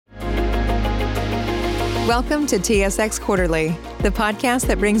Welcome to TSX Quarterly, the podcast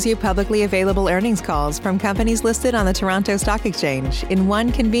that brings you publicly available earnings calls from companies listed on the Toronto Stock Exchange in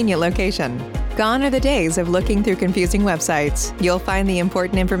one convenient location. Gone are the days of looking through confusing websites. You'll find the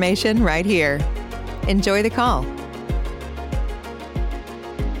important information right here. Enjoy the call.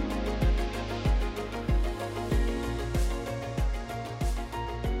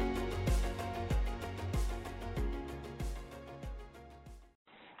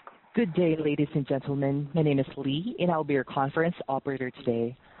 Good day, ladies and gentlemen. My name is Lee, and I'll be your conference operator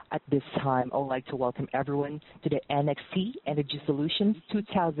today. At this time, I would like to welcome everyone to the NXT Energy Solutions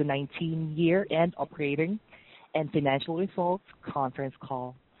 2019 Year-End Operating and Financial Results Conference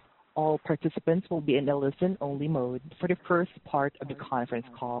Call. All participants will be in a listen-only mode for the first part of the conference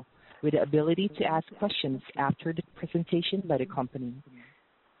call, with the ability to ask questions after the presentation by the company.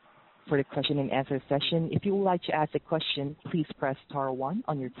 For the question and answer session, if you would like to ask a question, please press star 1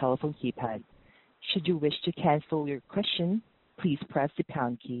 on your telephone keypad. Should you wish to cancel your question, please press the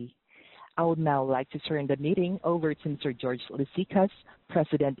pound key. I would now like to turn the meeting over to Mr. George Liszicasz,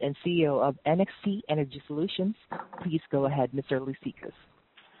 President and CEO of NXT Energy Solutions. Please go ahead, Mr. Liszicasz.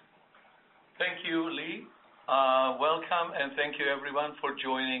 Thank you, Lee. Welcome and thank you everyone for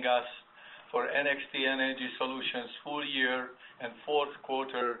joining us for NXT Energy Solutions full year and fourth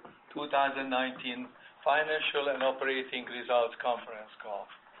quarter 2019 financial and operating results conference call.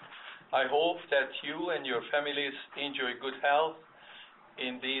 I hope that you and your families enjoy good health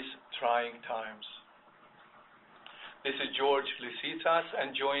in these trying times. This is George Liszicasz,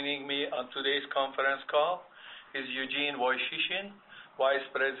 and joining me on today's conference call is Eugene Woychyshyn, Vice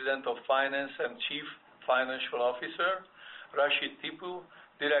President of Finance and Chief Financial Officer, Rashid Tipu,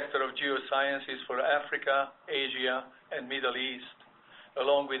 Director of Geosciences for Africa, Asia, and Middle East,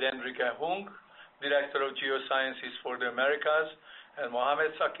 along with Enrique Hung, Director of Geosciences for the Americas, and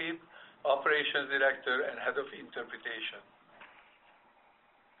Mohamed Saqib, Operations Director and Head of Interpretation.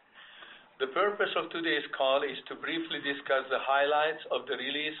 The purpose of today's call is to briefly discuss the highlights of the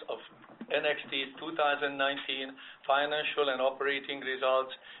release of NXT's 2019 financial and operating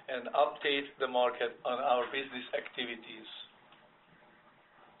results and update the market on our business activities.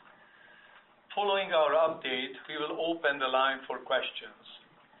 Following our update, we will open the line for questions.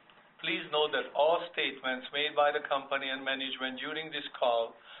 Please note that all statements made by the company and management during this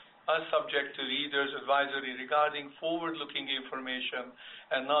call are subject to readers' advisory regarding forward-looking information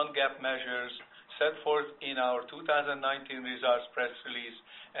and non-GAAP measures set forth in our 2019 results press release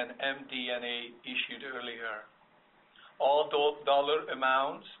and MD&A issued earlier. All dollar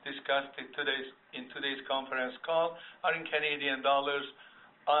amounts discussed in today's conference call are in Canadian dollars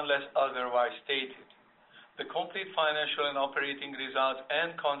unless otherwise stated. The complete financial and operating results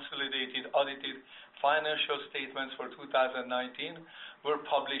and consolidated audited financial statements for 2019 were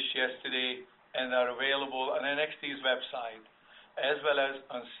published yesterday and are available on NXT's website as well as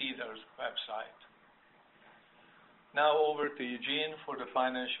on SEDAR's website. Now over to Eugene for the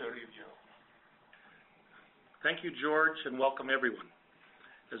financial review. Thank you, George, and welcome everyone.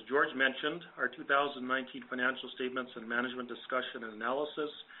 As George mentioned, our 2019 financial statements and management discussion and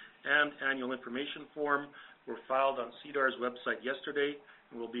analysis and annual information form were filed on SEDAR's website yesterday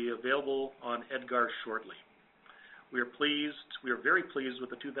and will be available on EDGAR shortly. We are very pleased with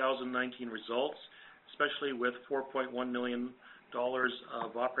the 2019 results, especially with $4.1 million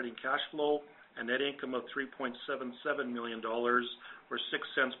of operating cash flow and net income of $3.77 million or 6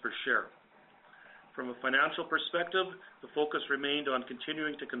 cents per share. From a financial perspective, the focus remained on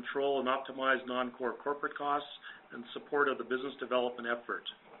continuing to control and optimize non-core corporate costs in support of the business development effort.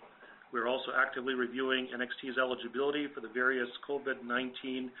 We are also actively reviewing NXT's eligibility for the various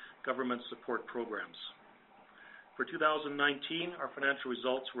COVID-19 government support programs. For 2019, our financial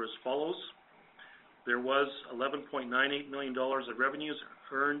results were as follows. There was $11.98 million of revenues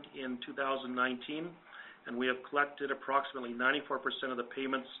earned in 2019, and we have collected approximately 94% of the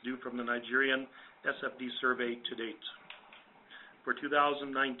payments due from the Nigerian SFD survey to date. For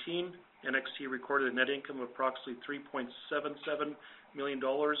 2019, NXT recorded a net income of approximately $3.77 million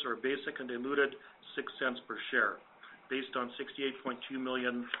or basic and diluted 6 cents per share, based on 68.2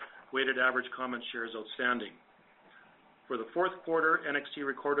 million weighted average common shares outstanding. For the fourth quarter, NXT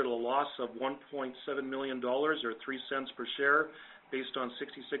recorded a loss of $1.7 million or 3 cents per share, based on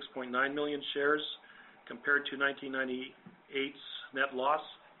 66.9 million shares, compared to 1998's net loss.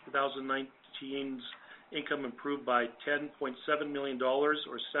 2019's income improved by $10.7 million or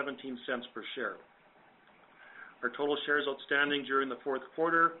 17 cents per share. Our total shares outstanding during the fourth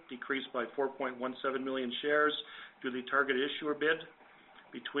quarter decreased by 4.17 million shares due to the target issuer bid,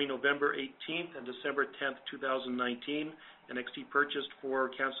 Between November 18th and December 10th, 2019, NXT purchased for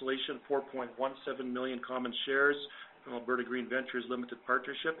cancellation 4.17 million common shares from Alberta Green Ventures Limited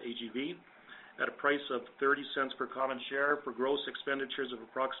Partnership, AGV, at a price of 30 cents per common share for gross expenditures of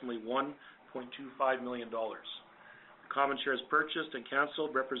approximately $1.25 million. The common shares purchased and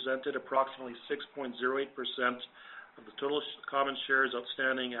cancelled represented approximately 6.08% of the total common shares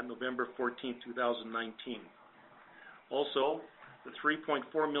outstanding at November 14, 2019. Also, the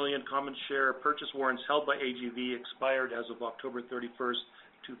 3.4 million common share purchase warrants held by AGV expired as of October 31st,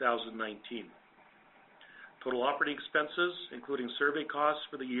 2019. Total operating expenses, including survey costs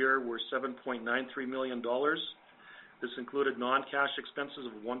for the year, were $7.93 million. This included non-cash expenses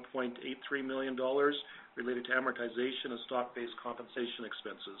of $1.83 million related to amortization and stock-based compensation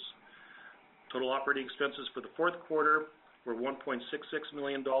expenses. Total operating expenses for the fourth quarter were $1.66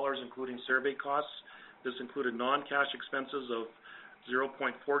 million, including survey costs. This included non-cash expenses of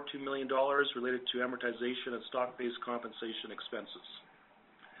 $0.42 million related to amortization and stock-based compensation expenses.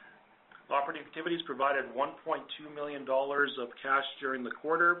 Operating activities provided $1.2 million of cash during the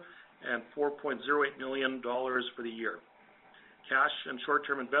quarter and $4.08 million for the year. Cash and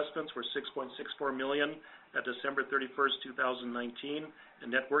short-term investments were $6.64 million at December 31st, 2019,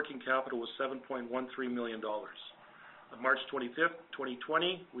 and net working capital was $7.13 million. On March 25th,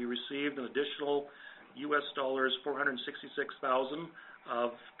 2020, we received an additional $466,000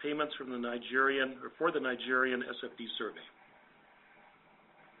 of payments from the Nigerian SFD survey.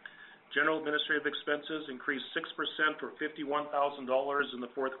 General administrative expenses increased 6% or $51,000 in the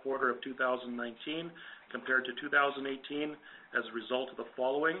fourth quarter of 2019 compared to 2018 as a result of the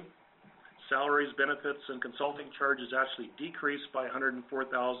following. Salaries, benefits, and consulting charges actually decreased by $104,000 or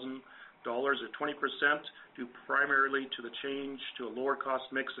 20% due primarily to the change to a lower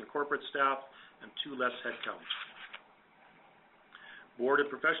cost mix in corporate staff and 2 less headcount. Board and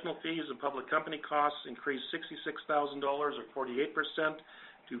professional fees and public company costs increased $66,000 or 48%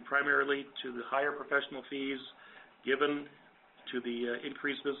 due primarily to the higher professional fees given to the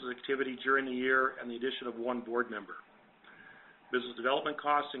increased business activity during the year and the addition of 1 board member. Business development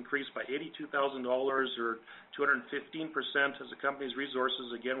costs increased by $82,000 or 215% as the company's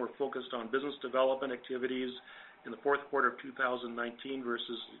resources again were focused on business development activities in the fourth quarter of 2019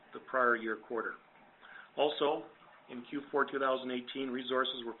 versus the prior year quarter. Also, in Q4 2018,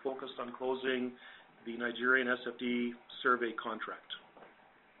 resources were focused on closing the Nigerian SFD survey contract.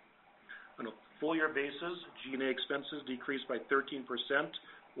 On a full year basis, G&A expenses decreased by 13%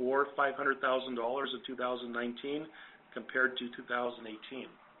 or $500,000 in 2019 compared to 2018.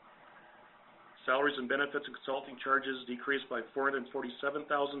 Salaries and benefits and consulting charges decreased by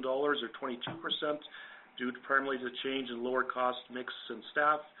 $447,000 or 22% due primarily to the change in lower cost mix in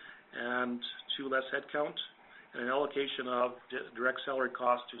staff and 2 less headcount and an allocation of direct salary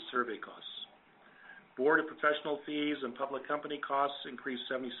costs to survey costs. Board and professional fees and public company costs increased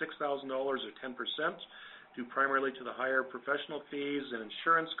 $76,000 or 10% due primarily to the higher professional fees and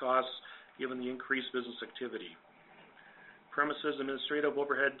insurance costs given the increased business activity. Premises administrative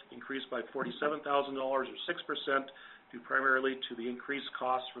overhead increased by $47,000 or 6% due primarily to the increased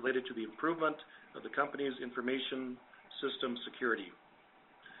costs related to the improvement of the company's information system security.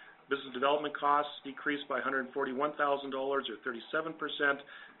 Business development costs decreased by $141,000 or 37%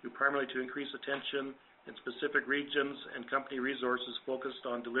 due primarily to increased attention in specific regions and company resources focused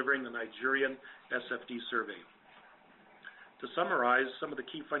on delivering the Nigerian SFD survey. To summarize some of the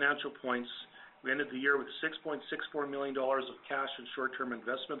key financial points, we ended the year with $6.64 million of cash and short-term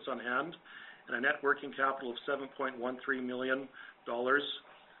investments on hand and a net working capital of $7.13 million, of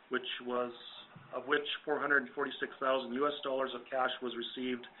which $446,000 of cash was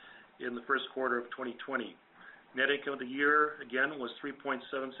received in the first quarter of 2020. Net income of the year, again, was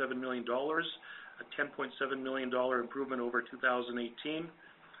 $3.77 million, a $10.7 million improvement over 2018.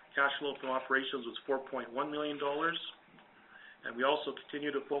 Cash flow from operations was $4.1 million. And we also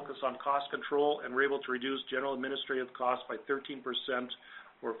continue to focus on cost control and were able to reduce general administrative costs by 13%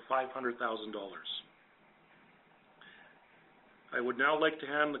 or $500,000. I would now like to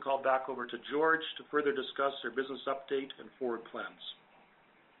hand the call back over to George to further discuss their business update and forward plans.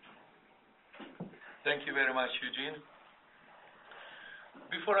 Thank you very much, Eugene.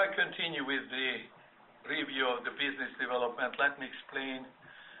 Before I continue with the review of the business development, let me explain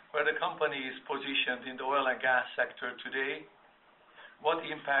where the company is positioned in the oil and gas sector today, what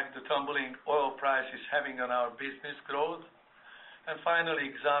impact the tumbling oil price is having on our business growth, and finally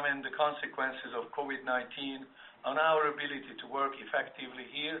examine the consequences of COVID-19 on our ability to work effectively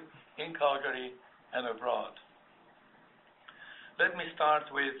here in Calgary and abroad. Let me start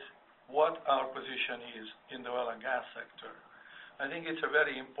with what our position is in the oil and gas sector. I think it's a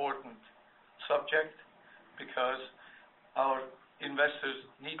very important subject because our investors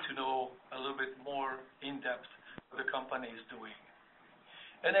need to know a little bit more in depth what the company is doing.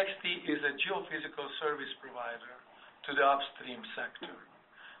 NXT is a geophysical service provider to the upstream sector,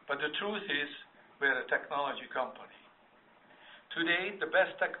 but the truth is we're a technology company. Today, the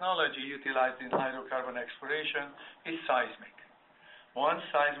best technology utilized in hydrocarbon exploration is seismic. Once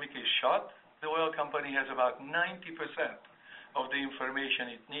seismic is shot, the oil company has about 90% of the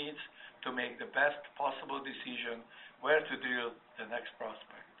information it needs to make the best possible decision where to drill the next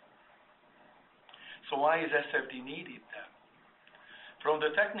prospect. So why is SFD needed then? From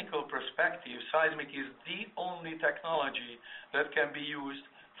the technical perspective, seismic is the only technology that can be used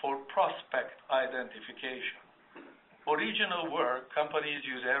for prospect identification. Original work, companies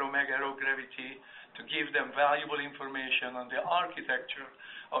use aeromag, aerogravity to give them valuable information on the architecture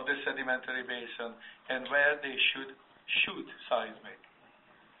of the sedimentary basin and where they should shoot seismic.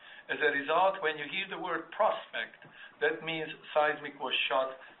 As a result, when you hear the word prospect, that means seismic was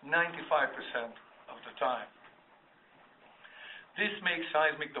shot 95% of the time. This makes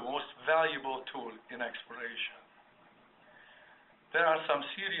seismic the most valuable tool in exploration. There are some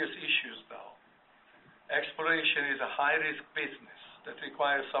serious issues, though. Exploration is a high-risk business that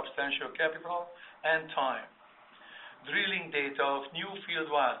requires substantial capital and time. Drilling data of new field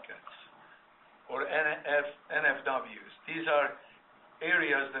wildcats, or NFWs, these are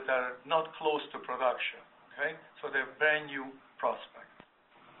areas that are not close to production, okay? So they're brand new prospects.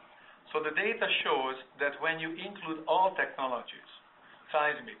 So the data shows that when you include all technologies,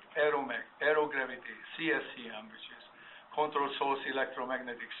 seismic, aeromag, aerogravity, CSCM, which is controlled source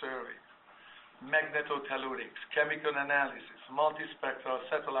electromagnetic survey, magnetotellurics, chemical analysis, multispectral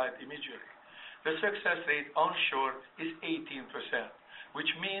satellite imagery, the success rate onshore is 18%,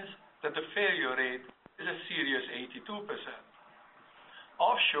 which means that the failure rate is a serious 82%.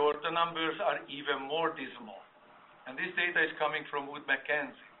 Offshore, the numbers are even more dismal, and this data is coming from Wood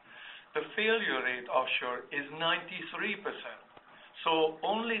Mackenzie. The failure rate offshore is 93%, so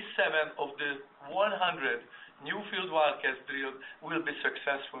only 7 of the 100 new field wildcats drilled will be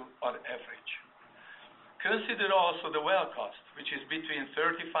successful on average. Consider also the well cost, which is between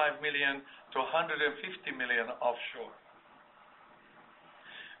 $35 million to $150 million offshore.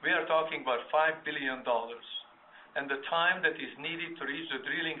 We are talking about $5 billion, and the time that is needed to reach the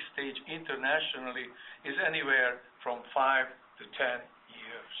drilling stage internationally is anywhere from 5 to 10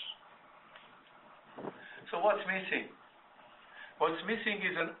 years. So what's missing? What's missing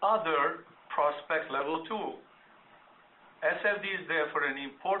is another prospect level tool. SFD is therefore an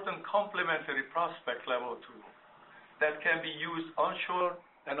important complementary prospect level tool that can be used onshore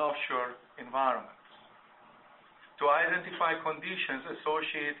and offshore environments to identify conditions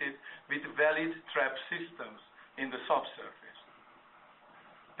associated with valid trap systems in the subsurface.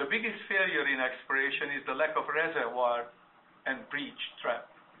 The biggest failure in exploration is the lack of reservoir and breach trap.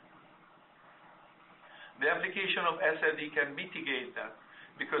 The application of SFD can mitigate that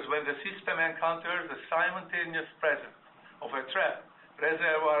because when the system encounters the simultaneous presence of a trap,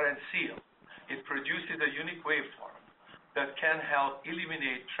 reservoir, and seal, it produces a unique waveform that can help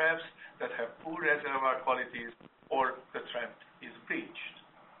eliminate traps that have poor reservoir qualities or the trap is breached.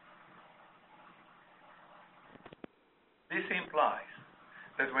 This implies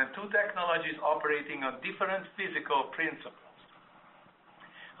that when two technologies operating on different physical principles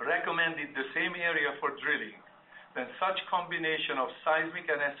recommended the same area for drilling, then such combination of seismic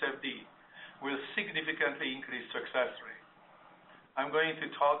and SFD will significantly increase success rate. I'm going to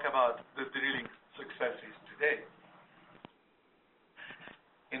talk about the drilling successes today.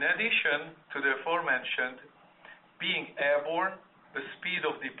 In addition to the aforementioned, being airborne, the speed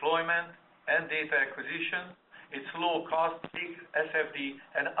of deployment and data acquisition, its low cost makes SFD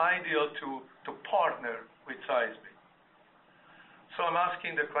an ideal to partner with seismic. So I'm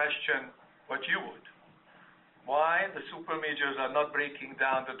asking the question, what you would? Why the super majors are not breaking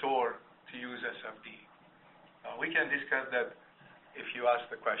down the door to use SFD? We can discuss that if you ask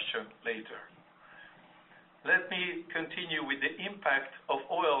the question later. Let me continue with the impact of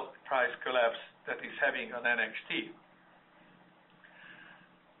oil price collapse that is having on NXT.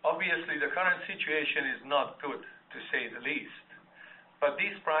 Obviously, the current situation is not good, to say the least, but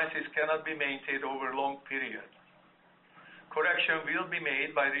these prices cannot be maintained over a long period. Correction will be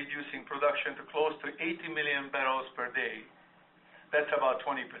made by reducing production to close to 80 million barrels per day. That's about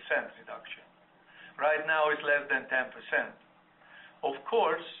 20% reduction. Right now, it's less than 10%. Of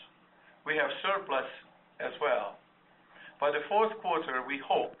course, we have surplus as well. By the fourth quarter, we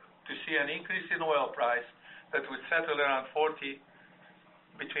hope to see an increase in oil price that would settle around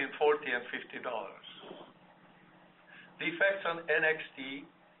between $40 and $50. The effects on NXT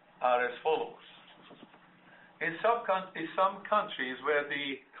are as follows. In some countries where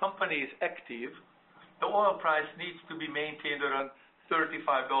the company is active, the oil price needs to be maintained around $35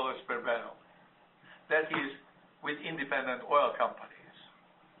 per barrel. That is with independent oil companies.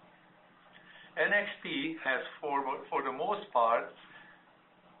 NXT has, for the most part,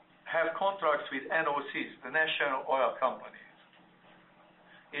 have contracts with NOCs, the national oil companies.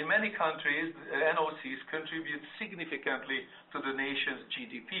 In many countries, the NOCs contribute significantly to the nation's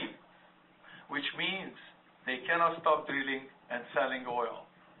GDP, which means they cannot stop drilling and selling oil.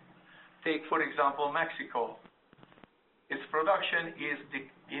 Take, for example, Mexico. Its production is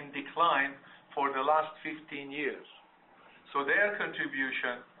in decline for the last 15 years. So is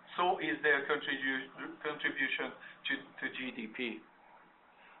their contribution to GDP.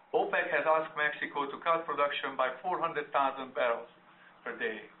 OPEC has asked Mexico to cut production by 400,000 barrels per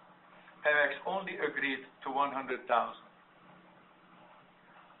day. Pemex only agreed to 100,000.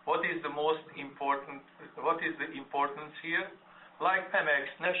 What is the importance here? Like Pemex,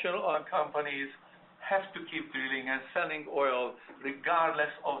 national oil companies have to keep drilling and selling oil regardless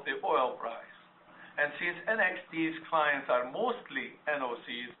of the oil price. And since NXT's clients are mostly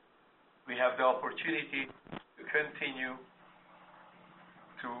NOCs, we have the opportunity to continue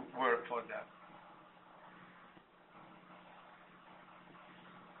to work for them.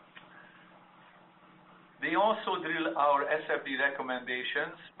 They also drill our SFD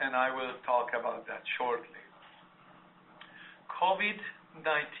recommendations, and I will talk about that shortly.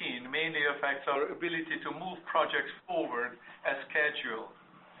 COVID-19 mainly affects our ability to move projects forward as scheduled,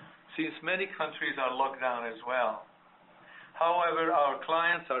 since many countries are locked down as well. However, our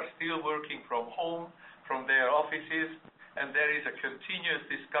clients are still working from home, from their offices, and there is a continuous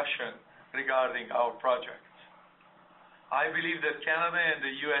discussion regarding our projects. I believe that Canada and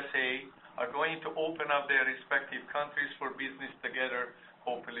the USA are going to open up their respective countries for business together,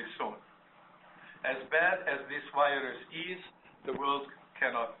 hopefully soon. As bad as this virus is, the world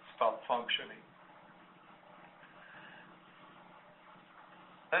cannot stop functioning.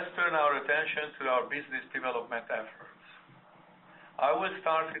 Let's turn our attention to our business development efforts. I will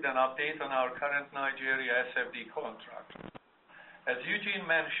start with an update on our current Nigeria SFD contract. As Eugene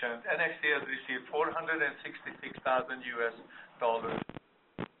mentioned, NXT has received $466,000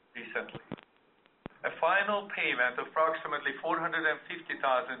 recently. A final payment of approximately $450,000,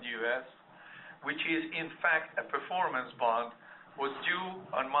 which is in fact a performance bond, was due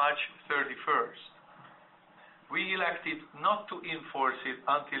on March 31st. We elected not to enforce it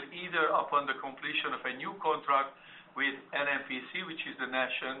until either upon the completion of a new contract with NNPC, which is the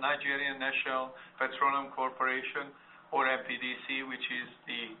Nigerian National Petroleum Corporation, or MPDC, which is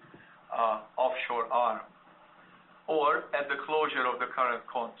the offshore arm, or at the closure of the current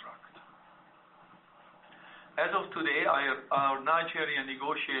contract. As of today, our Nigerian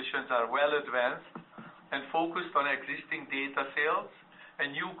negotiations are well advanced and focused on existing data sales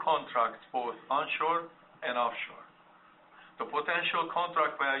and new contracts, both onshore and offshore. The potential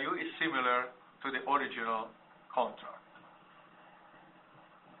contract value is similar to the original contract.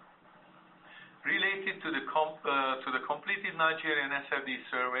 Related to the completed Nigerian SFD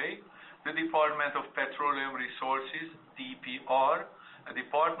survey, the Department of Petroleum Resources, DPR, a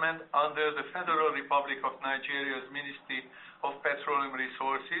department under the Federal Republic of Nigeria's Ministry of Petroleum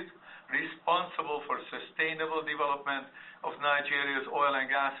Resources, responsible for sustainable development of Nigeria's oil and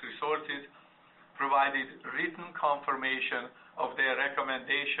gas resources, provided written confirmation of their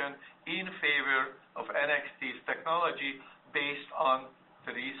recommendation in favor of NXT's technology based on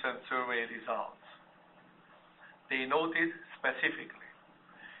the recent survey results. They noted specifically,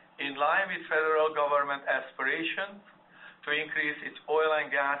 in line with federal government aspirations to increase its oil and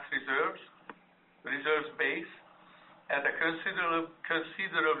gas reserves base at a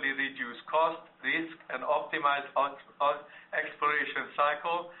considerably reduced cost, risk, and optimized exploration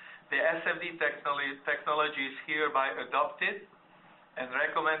cycle, the SFD technology is hereby adopted and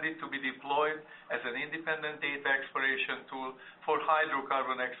recommended to be deployed as an independent data exploration tool for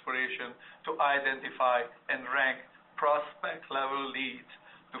hydrocarbon exploration to identify and rank prospect-level leads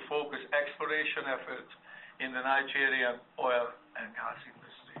to focus exploration efforts in the Nigerian oil and gas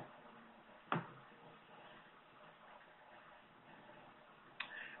industry.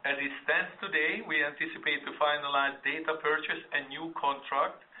 As it stands today, we anticipate to finalize data purchase and new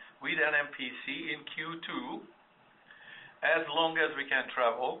contract with NNPC in Q2, as long as we can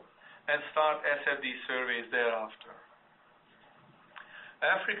travel, and start SFD surveys thereafter.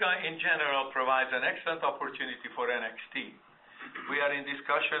 Africa in general provides an excellent opportunity for NXT. We are in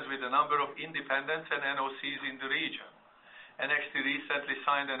discussions with a number of independents and NOCs in the region, NXT recently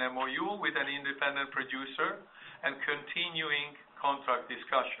signed an MOU with an independent producer and continuing contract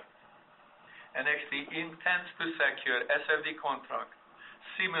discussion. NXT intends to secure SFD contract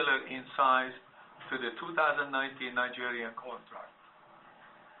similar in size to the 2019 Nigerian contract.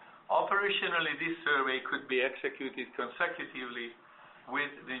 Operationally, this survey could be executed consecutively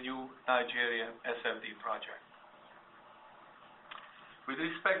with the new Nigerian SFD project. With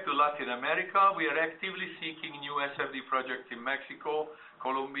respect to Latin America, we are actively seeking new SFD projects in Mexico,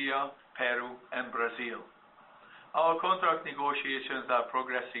 Colombia, Peru, and Brazil. Our contract negotiations are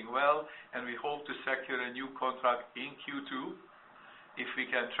progressing well, and we hope to secure a new contract in Q2 if we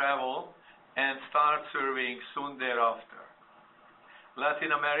can travel and start surveying soon thereafter.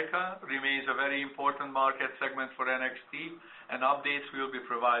 Latin America remains a very important market segment for NXT, and updates will be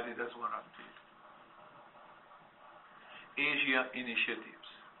provided as warranted. Asia initiatives.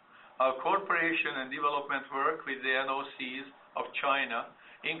 Our cooperation and development work with the NOCs of China,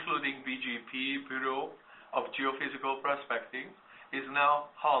 including BGP, Bureau of Geophysical Prospecting, is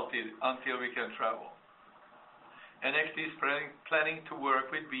now halted until we can travel. NXT is planning to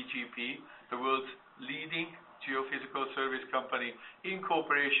work with BGP, the world's leading geophysical service company, in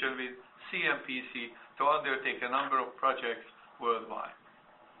cooperation with CMPC to undertake a number of projects worldwide.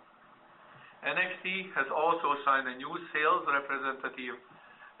 NXT has also signed a new sales representative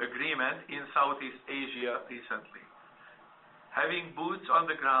agreement in Southeast Asia recently. Having boots on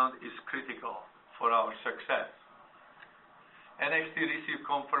the ground is critical for our success. NXT received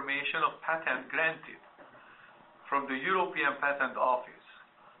confirmation of patent granted from the European Patent Office.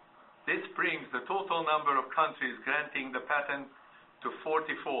 This brings the total number of countries granting the patent to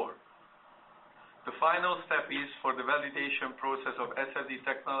 44. The final step is for the validation process of SFD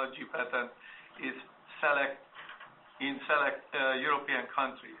technology patent in select European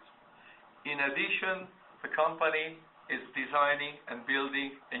countries. In addition, the company is designing and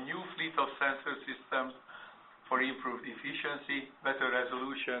building a new fleet of sensor systems for improved efficiency, better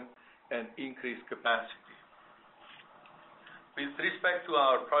resolution, and increased capacity. With respect to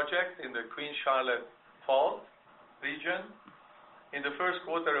our project in the Queen Charlotte Fault region, in the first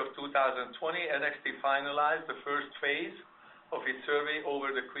quarter of 2020, NXT finalized the first phase of its survey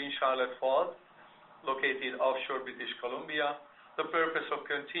over the Queen Charlotte Fault, located offshore British Columbia. The purpose of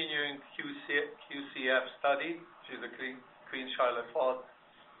continuing QCF study, which is the Queen Charlotte Fault,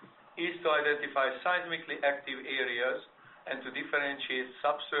 is to identify seismically active areas and to differentiate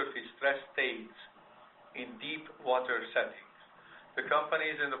subsurface stress states in deep water settings. The company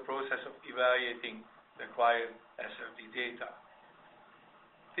is in the process of evaluating the acquired SFD data.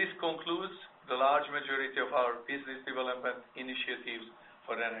 This concludes the large majority of our business development initiatives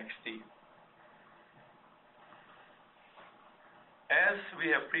for NXT. As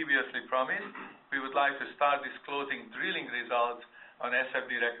we have previously promised, we would like to start disclosing drilling results on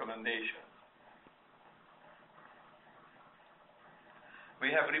SFD recommendations.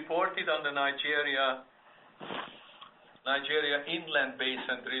 We have reported on the Nigeria Inland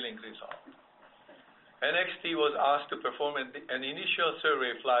Basin drilling result. NXT was asked to perform an initial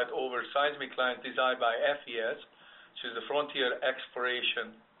survey flight over seismic lines designed by FES, which is the Frontier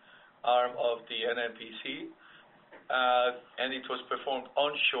Exploration arm of the NNPC, and it was performed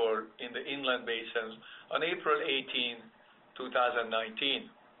onshore in the inland basins on April 18, 2019.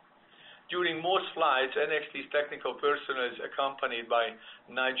 During most flights, NXT's technical personnel is accompanied by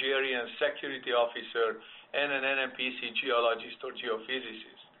Nigerian security officer and an NNPC geologist or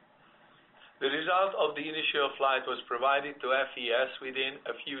geophysicist. The result of the initial flight was provided to FES within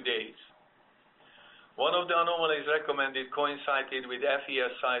a few days. One of the anomalies recommended coincided with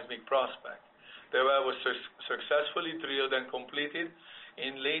FES seismic prospect. The well was successfully drilled and completed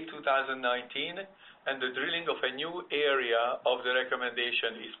in late 2019, and the drilling of a new area of the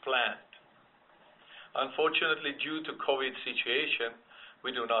recommendation is planned. Unfortunately, due to COVID situation, we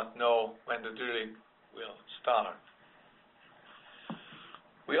do not know when the drilling will start.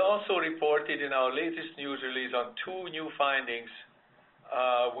 We also reported in our latest news release on two new findings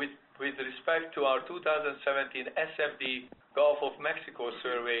with respect to our 2017 SFD Gulf of Mexico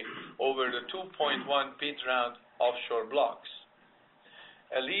survey over the 2.1 bid round offshore blocks.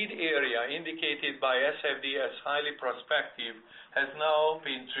 A lead area indicated by SFD as highly prospective has now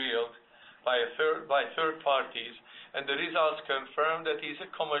been drilled by third parties, and the results confirm that it is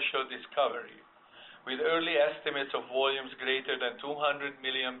a commercial discovery, with early estimates of volumes greater than 200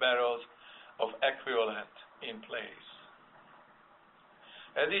 million barrels of equivalent in place.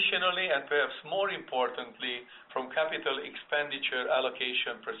 Additionally, and perhaps more importantly, from capital expenditure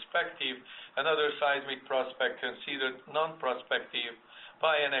allocation perspective, another seismic prospect considered non-prospective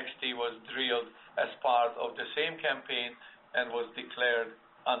by NXT was drilled as part of the same campaign and was declared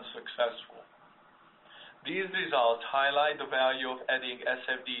unsuccessful. These results highlight the value of adding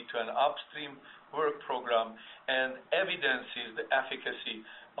SFD to an upstream work program and evidences the efficacy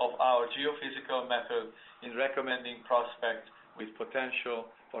of our geophysical method in recommending prospects with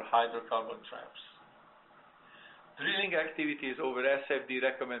potential for hydrocarbon traps. Drilling activities over SFD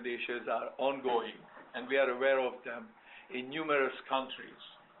recommendations are ongoing, and we are aware of them in numerous countries,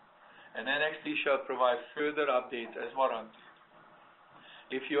 and NXT shall provide further updates as warranted.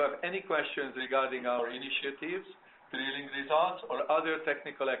 If you have any questions regarding our initiatives, drilling results, or other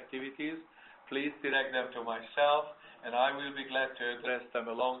technical activities, please direct them to myself, and I will be glad to address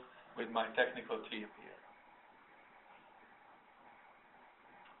them along with my technical team here.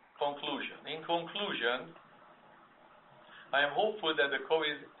 Conclusion. In conclusion, I am hopeful that the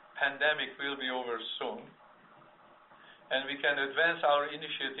COVID pandemic will be over soon, and we can advance our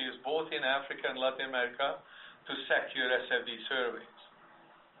initiatives both in Africa and Latin America to secure SFD surveys.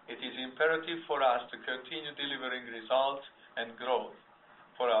 It is imperative for us to continue delivering results and growth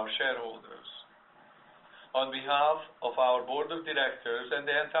for our shareholders. On behalf of our board of directors and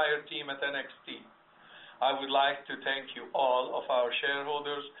the entire team at NXT, I would like to thank you all of our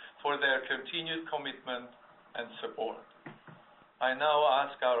shareholders for their continued commitment and support. I now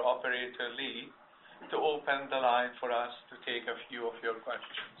ask our operator, Lee, to open the line for us to take a few of your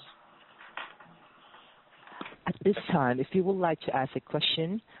questions. At this time, if you would like to ask a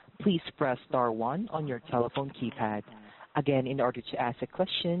question, please press star 1 on your telephone keypad. Again, in order to ask a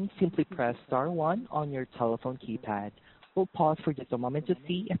question, simply press star 1 on your telephone keypad. We'll pause for just a moment to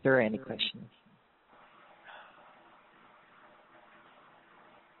see if there are any questions.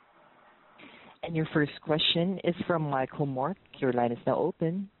 And your first question is from Michael Mark. Your line is now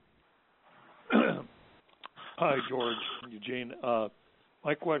open. Hi, George and Eugene.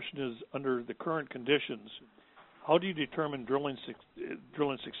 My question is, under the current conditions, how do you determine drilling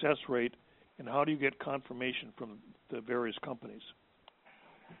success rate, and how do you get confirmation from the various companies?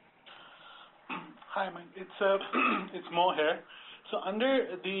 Hi, Mike. It's Mo here. So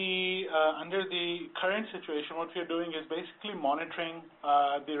under the current situation, what we are doing is basically monitoring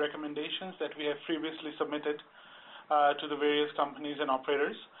the recommendations that we have previously submitted to the various companies and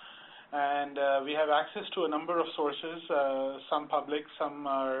operators. And we have access to a number of sources, some public, some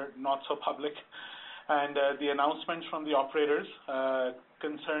are not so public. And the announcements from the operators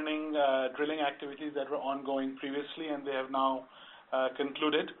concerning drilling activities that were ongoing previously and they have now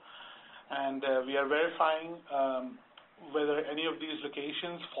concluded. And we are verifying whether any of these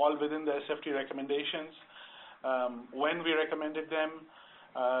locations fall within the SFD recommendations, when we recommended them,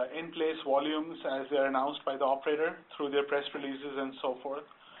 in-place volumes as they are announced by the operator through their press releases and so forth.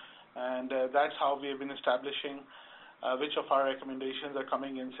 And that's how we have been establishing which of our recommendations are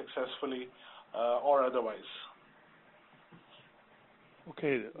coming in successfully or otherwise.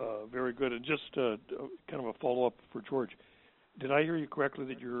 Okay, very good. And just kind of a follow-up for George. Did I hear you correctly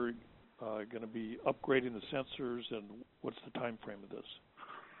that you're going to be upgrading the sensors, and what's the time frame of this?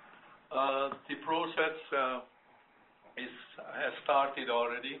 The process has started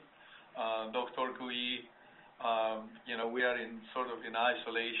already. Dr. Gui, we are in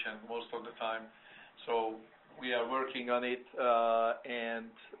isolation most of the time, so we are working on it,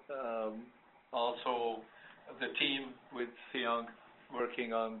 and also the team with Siang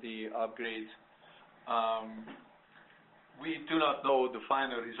working on the upgrades. We do not know the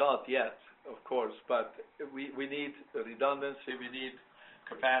final result yet, of course, but we need redundancy, we need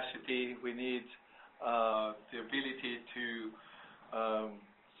capacity, we need the ability to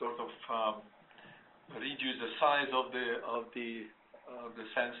reduce the size of the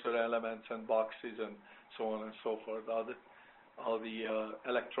sensor elements and boxes and so on and so forth, all the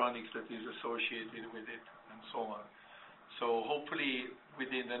electronics that is associated with it and so on. So hopefully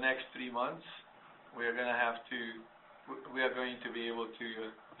within the next 3 months we are going to be able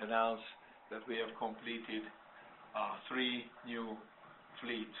to announce that we have completed 3 new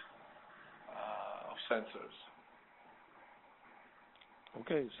fleet of sensors.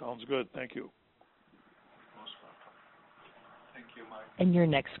 Okay, sounds good. Thank you. Most welcome. Thank you, Mike. And your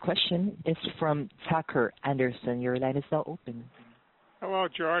next question is from Tucker Anderson. Your line is now open. Hello,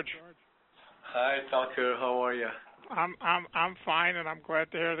 George. Hi, Tucker. How are you? I'm fine, and I'm glad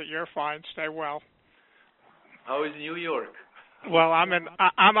to hear that you're fine. Stay well. How is New York? Well,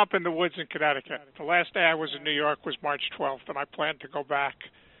 I'm up in the woods in Connecticut. The last day I was in New York was March 12th, and I planned to go back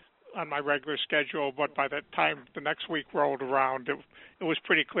on my regular schedule. But by the time the next week rolled around, it was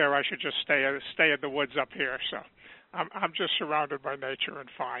pretty clear I should just stay in the woods up here. So I'm just surrounded by nature and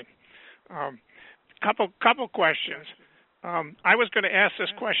fine. Couple questions. I was going to ask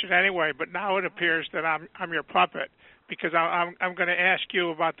this question anyway, but now it appears that I'm your puppet, because I'm going to ask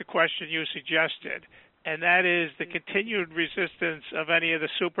you about the question you suggested, and that is the continued resistance of any of the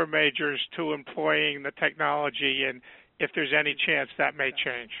super majors to employing the technology, and if there's any chance that may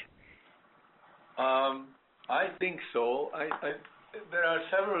change. I think so. There are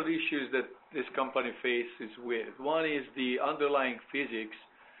several issues that this company faces with. One is the underlying physics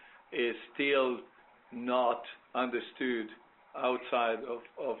is still not understood outside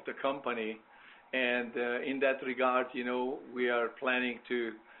of the company, and in that regard, we are planning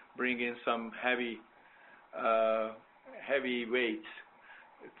to bring in some heavy weights,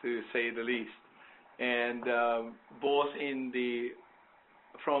 to say the least, and both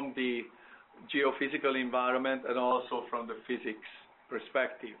from the geophysical environment and also from the physics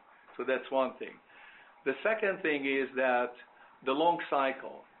perspective. So that's one thing. The second thing is that the long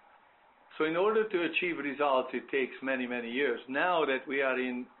cycle. So in order to achieve results, it takes many, many years. Now that we are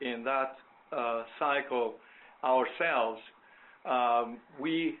in that cycle ourselves,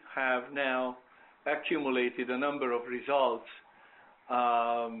 we have now accumulated a number of results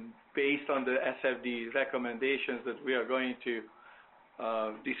based on the SFD recommendations that we are going to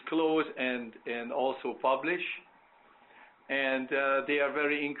disclose and also publish, and they are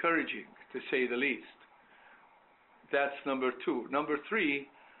very encouraging, to say the least. That's number two. Number three,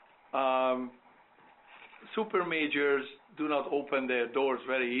 super majors do not open their doors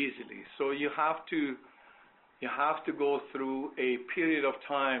very easily, so you have to go through a period of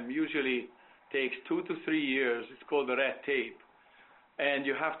time. Usually takes 2 to 3 years. It's called the red tape, and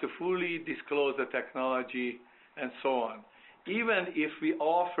you have to fully disclose the technology and so on. Even if we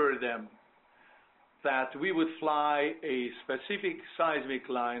offer them that we would fly a specific seismic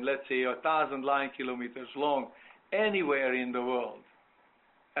line, let's say 1,000 line kilometers long, anywhere in the world,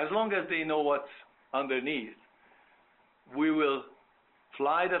 as long as they know what's underneath, we will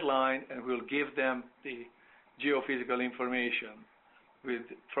fly that line and we'll give them the geophysical information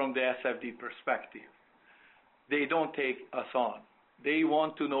from the SFD perspective. They don't take us on. They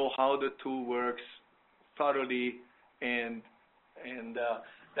want to know how the tool works thoroughly, and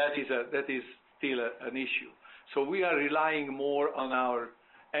that is still an issue. So we are relying more on our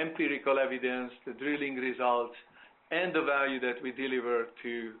empirical evidence, the drilling results, and the value that we deliver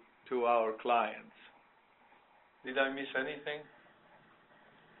to our clients. Did I miss anything?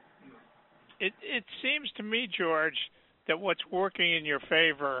 It seems to me, George, that what's working in your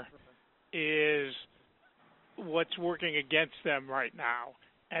favor is what's working against them right now,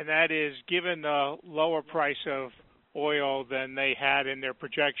 and that is, given the lower price of oil than they had in their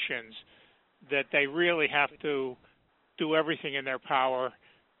projections, that they really have to do everything in their power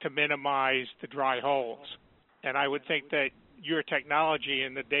to minimize the dry holes. And I would think that your technology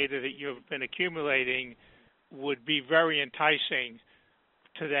and the data that you've been accumulating would be very enticing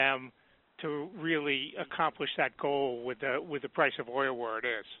to them to really accomplish that goal with the price of oil where it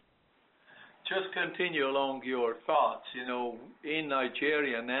is. Just continue along your thoughts. In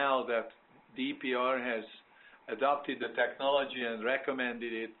Nigeria, now that DPR has adopted the technology and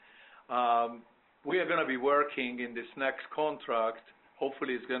recommended it, we are going to be working in this next contract.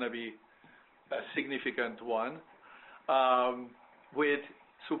 Hopefully it's going to be a significant one, with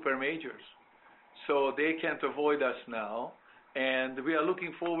super majors. So they can't avoid us now, and we are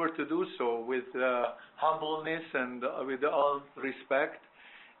looking forward to do so with humbleness and with all respect,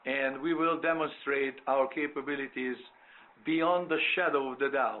 and we will demonstrate our capabilities beyond the shadow of the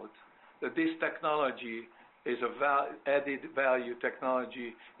doubt that this technology is a added value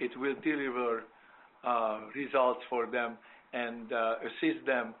technology. It will deliver results for them and assist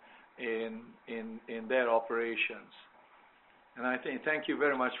them in their operations. And I thank you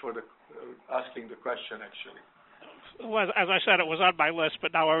very much for asking the question, actually. Well, as I said, it was on my list,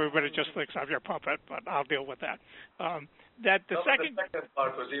 but now everybody just thinks I'm your puppet, but I'll deal with that. The second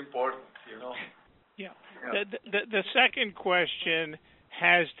part was important, Yeah. The second question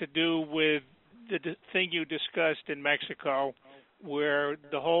has to do with the thing you discussed in Mexico, where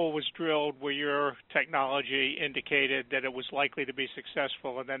the hole was drilled where your technology indicated that it was likely to be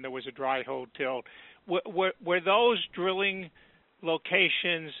successful, and then there was a dry hole tilt. Were those drilling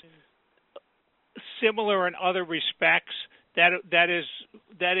locations similar in other respects? That is,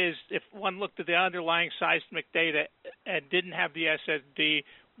 if one looked at the underlying seismic data and didn't have the SFD,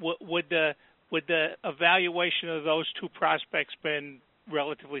 would the evaluation of those two prospects been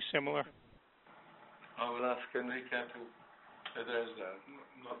relatively similar? I will ask Enrique to address that.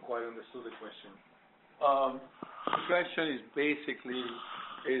 Not quite understood the question. The question is basically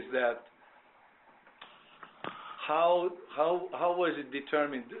that how was it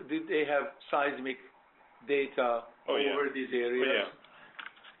determined? Did they have seismic data over these areas? Oh, yeah.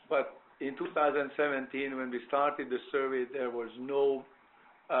 But in 2017, when we started the survey, there was no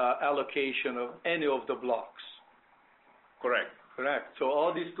allocation of any of the blocks. Correct. Correct. So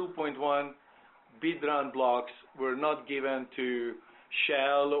all these 2.1 bid round blocks were not given to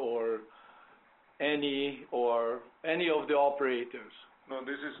Shell or any of the operators. No,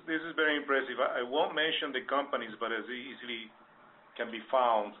 this is very impressive. I won't mention the companies, but as easily can be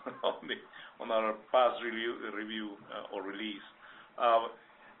found on our past review or release.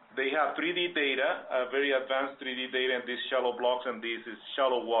 They have 3D data, very advanced 3D data in these shallow blocks, and this is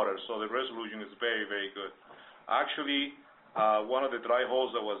shallow water, so the resolution is very, very good. Actually, one of the dry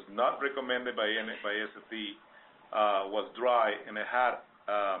holes that was not recommended by SFD was dry, and it had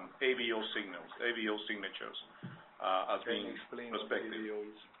AVO signatures as being prospective.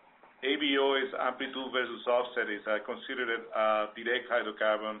 AVO is amplitude versus offset, is considered a direct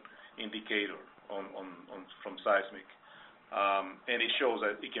hydrocarbon indicator from seismic. And it shows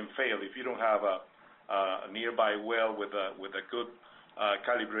that it can fail. If you don't have a nearby well with a good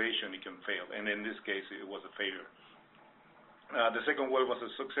calibration, it can fail. And in this case, it was a failure. The second well was a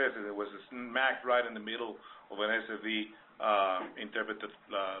success. It was smack right in the middle of an SFD interpreted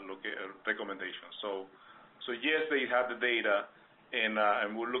recommendation. So yes, they have the data,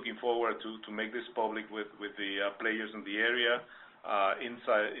 and we're looking forward to make this public with the players in the area,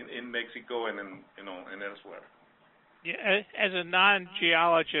 inside in Mexico and and elsewhere. Yeah, as a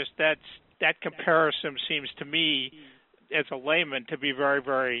non-geologist, that comparison seems to me, as a layman, to be very,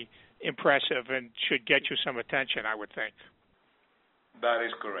 very impressive and should get you some attention, I would think. That is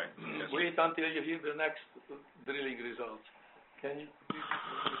correct. Yes. Wait until you hear the next drilling results. Can you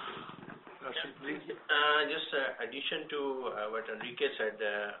please? Just addition to what Enrique said,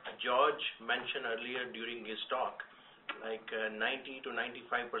 George mentioned earlier during his talk, like 90 to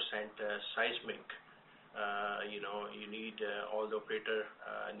 95% seismic. You need all the operator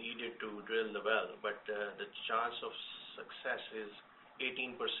needed to drill the well, but the chance of success is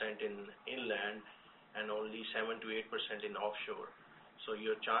 18% in inland and only 7 to 8% in offshore. So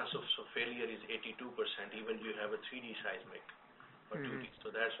your chance of failure is 82%, even if you have a 3D seismic or 2D. So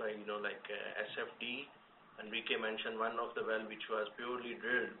that's why, like SFD, Enrique mentioned one of the well which was purely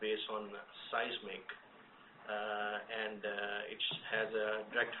drilled based on seismic, and it has a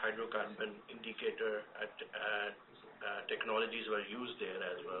direct hydrocarbon indicator. Technologies were used there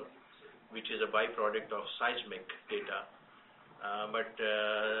as well, which is a byproduct of seismic data. But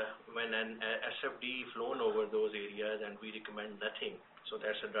when an SFD flown over those areas, and we recommend nothing, so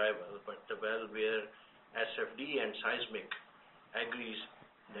that's a dry well. But the well where SFD and seismic agrees,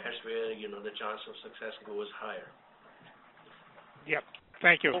 that's where the chance of success goes higher. Yep.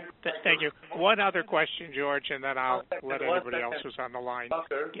 Thank you. Thank you. One other question, George, and then I'll let anybody else who's on the line.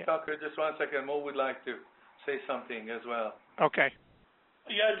 Tucker, just 1 second. Mo would like to say something as well. Okay.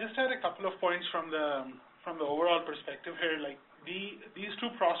 Yeah, I just had a couple of points from the overall perspective here. Like these two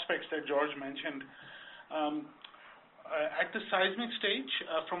prospects that George mentioned, at the seismic stage,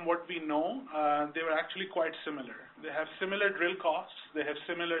 from what we know, they were actually quite similar. They have similar drill costs. They have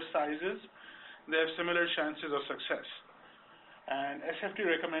similar sizes. They have similar chances of success. And SFD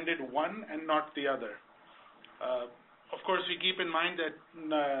recommended one and not the other. Of course, we keep in mind that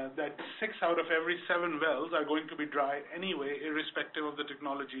 6 out of every 7 wells are going to be dry anyway, irrespective of the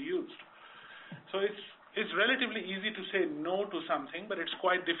technology used. So it's relatively easy to say no to something, but it's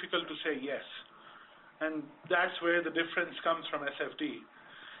quite difficult to say yes. And that's where the difference comes from SFD,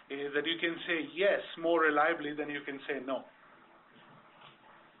 is that you can say yes more reliably than you can say no.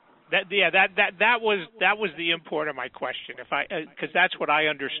 That was the import of my question. Because that's what I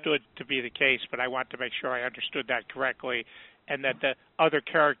understood to be the case, but I want to make sure I understood that correctly, and that the other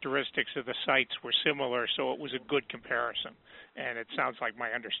characteristics of the sites were similar, so it was a good comparison. And it sounds like my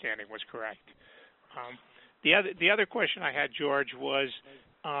understanding was correct. The other question I had, George, was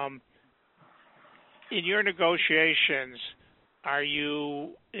in your negotiations, are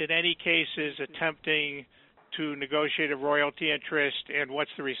you in any cases attempting to negotiate a royalty interest, and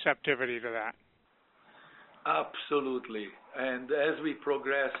what's the receptivity to that? Absolutely. And as we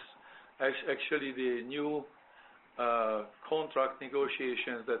progress, actually the new contract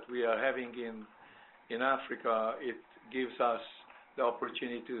negotiations that we are having in Africa, it gives us the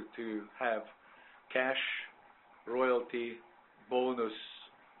opportunity to have cash, royalty, bonus,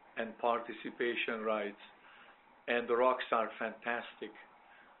 and participation rights. And the rocks are fantastic.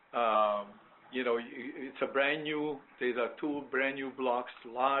 It's a brand new, these are 2 brand new blocks,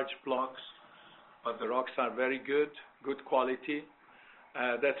 large blocks, but the rocks are very good quality.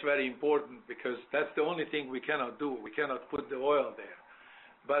 That's very important because that's the only thing we cannot do. We cannot put the oil there.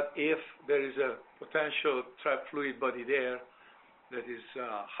 But if there is a potential trapped fluid body there, that is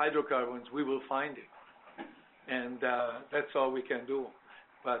hydrocarbons, we will find it. And that's all we can do.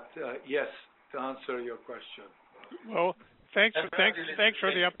 But yes, to answer your question. Well, thanks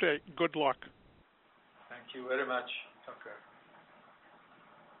for the update. Good luck. Thank you very much. Okay.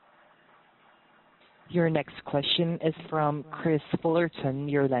 Your next question is from Chris Fullerton.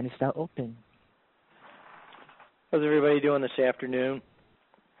 Your line is now open. How's everybody doing this afternoon?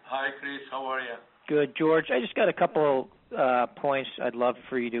 Hi, Chris. How are you? Good, George. I just got a couple points I'd love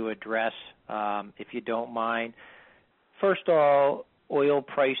for you to address, if you don't mind. First of all, oil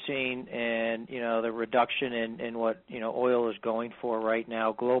pricing and the reduction in what oil is going for right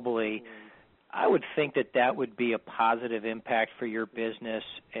now globally. I would think that would be a positive impact for your business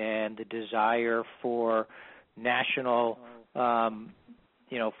and the desire for national,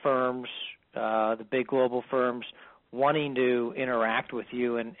 firms, the big global firms, wanting to interact with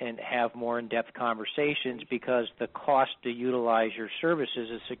you and have more in-depth conversations because the cost to utilize your services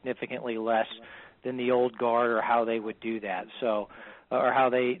is significantly less than the old guard or how they would do that. So, or how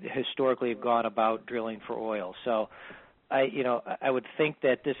they historically have gone about drilling for oil. So, I would think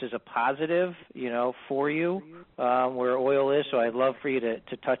that this is a positive, for you where oil is. So I'd love for you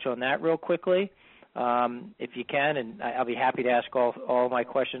to touch on that real quickly, if you can, and I'll be happy to ask all my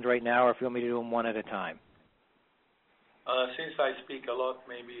questions right now, or if you want me to do them one at a time. Since I speak a lot,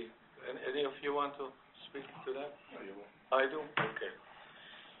 maybe any of you want to speak to that? I do. Okay.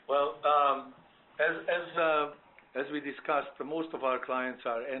 Well, as we discussed, most of our clients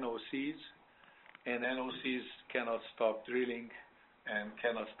are NOCs, and NOCs cannot stop drilling and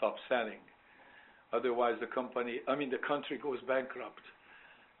cannot stop selling. Otherwise, the country goes bankrupt.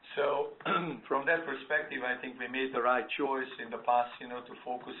 So, from that perspective, I think we made the right choice in the past, to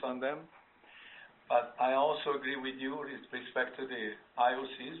focus on them. But I also agree with you with respect to the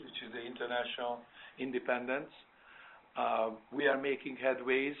IOCs, which is the International Independents. We are making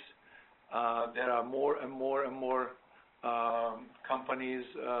headways. There are more and more companies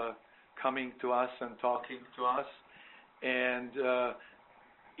coming to us and talking to us. And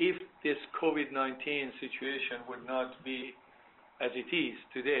if this COVID-19 situation would not be as it is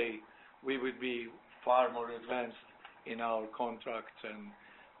today, we would be far more advanced in our contracts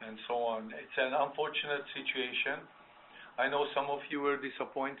and so on. It's an unfortunate situation. I know some of you were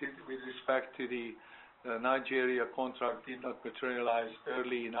disappointed with respect to the Nigeria contract did not materialize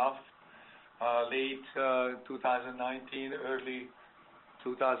early enough, late 2019, early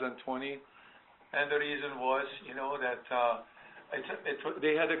 2020. And the reason was, that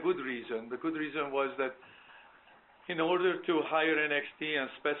they had a good reason. The good reason was that in order to hire NXT and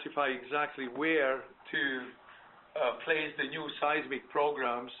specify exactly where to place the new seismic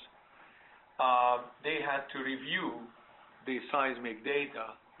programs, they had to review the seismic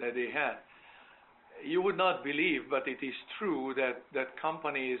data that they had. You would not believe, but it is true that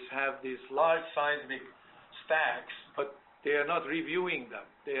companies have these large seismic stacks, but they are not reviewing them.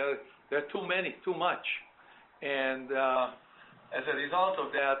 There are too many, too much. And as a result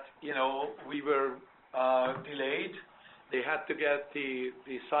of that, we were delayed. They had to get the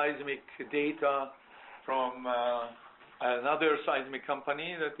seismic data from another seismic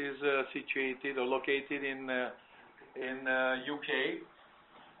company that is situated or located in UK,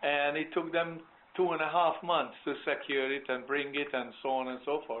 and it took them 2.5 months to secure it and bring it and so on and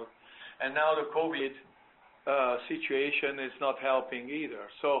so forth. And now the COVID situation is not helping either.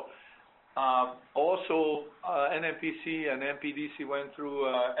 So also NMPC and MPDC went through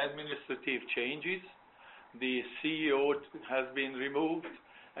administrative changes. The CEO has been removed,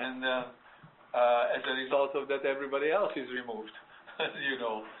 and as a result of that, everybody else is removed.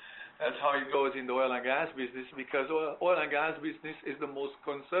 That's how it goes in the oil and gas business, because oil and gas business is the most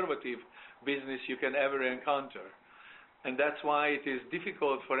conservative business you can ever encounter. And that's why it is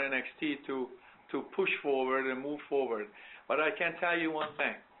difficult for NXT to push forward and move forward. But I can tell you one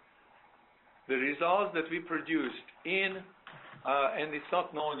thing. The results that we produced and it's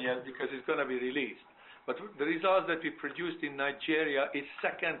not known yet because it's going to be released, but the results that we produced in Nigeria is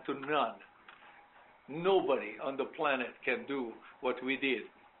second to none. Nobody on the planet can do what we did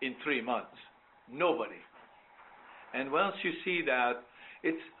in 3 months. Nobody. And once you see that,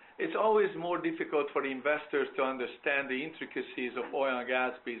 it's always more difficult for investors to understand the intricacies of oil and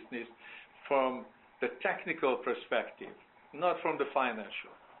gas business from the technical perspective, not from the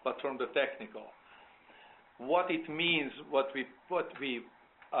financial, but from the technical. What it means, what we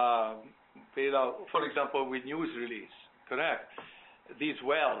paid out, for example, with news release, correct? These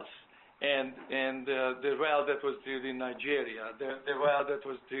wells, and the well that was drilled in Nigeria, the well that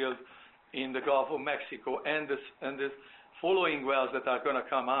was drilled in the Gulf of Mexico, and the following wells that are going to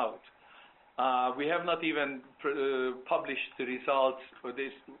come out. We have not even published the results for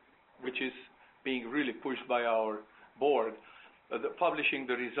this, which is being really pushed by our board, publishing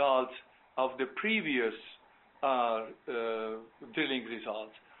the results of the previous drilling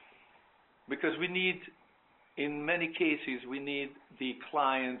results. Because we need, in many cases, we need the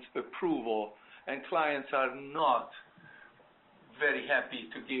client's approval, and clients are not very happy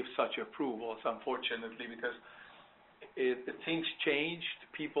to give such approvals, unfortunately, because things changed,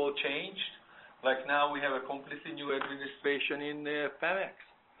 people changed. Like now we have a completely new administration in Pemex.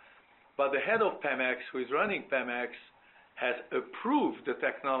 But the head of Pemex, who is running Pemex, has approved the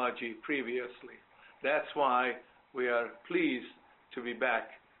technology previously. That's why we are pleased to be back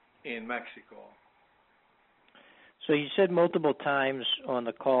in Mexico. So you said multiple times on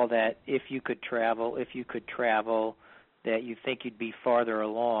the call that if you could travel, that you think you'd be farther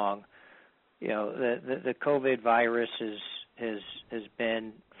along. You know, the COVID virus has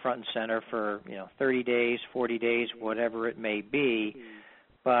been front and center for 30 days, 40 days, whatever it may be,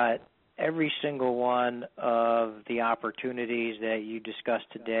 but every single one of the opportunities that you discussed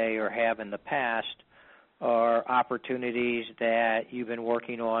today or have in the past are opportunities that you've been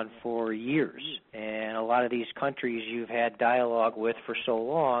working on for years, and a lot of these countries you've had dialogue with for so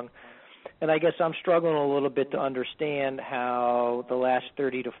long. And I guess I'm struggling a little bit to understand how the last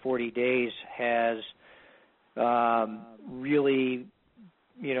 30 to 40 days has really,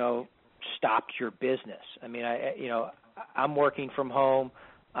 stopped your business. I mean, I'm working from home.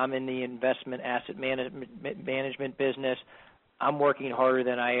 I'm in the investment asset management business. I'm working harder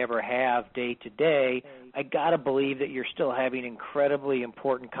than I ever have day to day. I got to believe that you're still having incredibly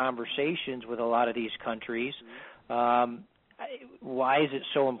important conversations with a lot of these countries. Why is it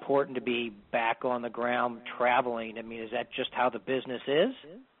so important to be back on the ground traveling? I mean, is that just how the business is?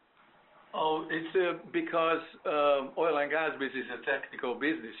 Oh, it's because oil and gas business is a technical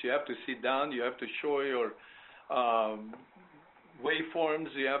business. You have to sit down, you have to show your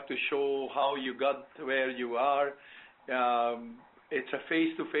waveforms, you have to show how you got where you are. It's a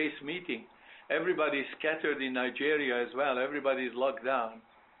face-to-face meeting. Everybody's scattered in Nigeria as well. Everybody's locked down.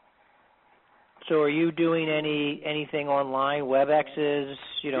 So are you doing anything online, WebExes,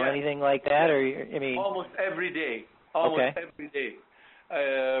 anything like that? Or almost every day. Every day.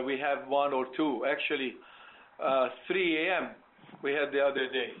 We have one or two. Actually, 3 a.m. we had the other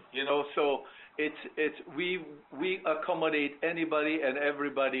day. So we accommodate anybody and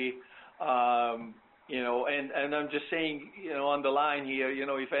everybody. And I'm just saying, on the line here,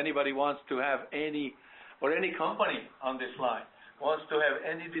 if anybody wants to have any company on this line wants to have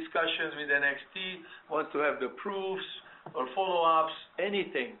any discussions with NXT, wants to have the proofs or follow-ups,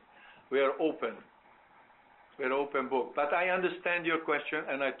 anything, we are open. We're open book. But I understand your question,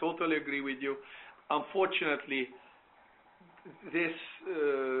 and I totally agree with you. Unfortunately, these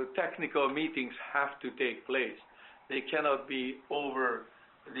technical meetings have to take place. They cannot be over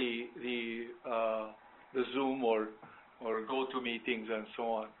the Zoom or go-to meetings and so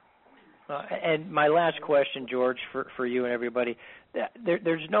on. And my last question, George, for you and everybody,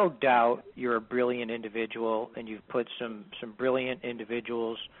 there's no doubt you're a brilliant individual, and you've put some brilliant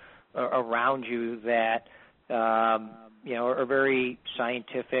individuals around you that are very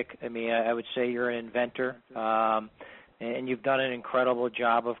scientific. I mean, I would say you're an inventor, and you've done an incredible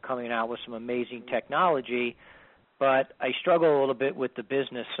job of coming out with some amazing technology. But I struggle a little bit with the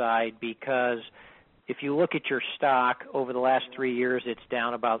business side because if you look at your stock over the last 3 years, it's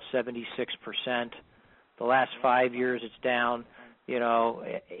down about 76%. The last 5 years, it's down,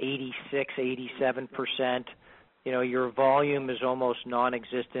 86, 87%. Your volume is almost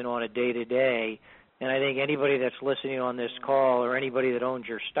non-existent on a day-to-day. And I think anybody that's listening on this call or anybody that owns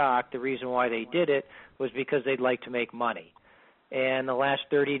your stock, the reason why they did it was because they'd like to make money. And the last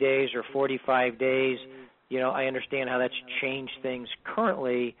 30 days or 45 days, I understand how that's changed things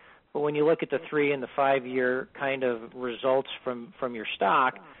currently, but when you look at the 3 and the 5 year kind of results from your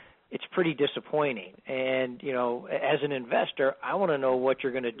stock, it's pretty disappointing. And, as an investor, I want to know what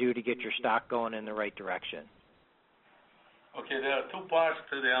you're going to do to get your stock going in the right direction. Okay, there are two parts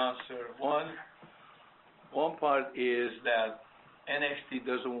to the answer. One part is that NXT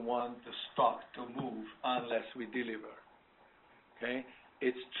doesn't want the stock to move unless we deliver. Okay?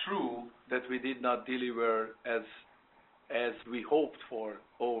 It's true that we did not deliver as we hoped for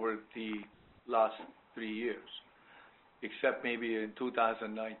over the last 3 years, except maybe in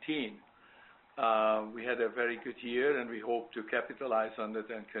 2019. We had a very good year, and we hope to capitalize on it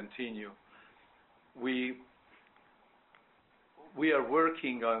and continue. We are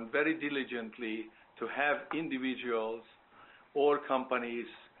working on very diligently to have individuals or companies.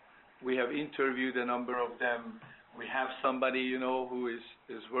 We have interviewed a number of them. We have somebody, who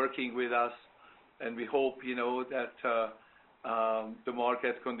is working with us and we hope, that the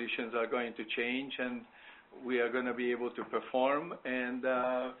market conditions are going to change, and we are going to be able to perform and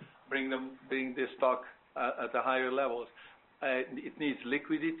bring the stock at a higher levels. It needs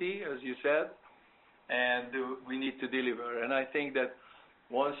liquidity, as you said, and we need to deliver. And I think that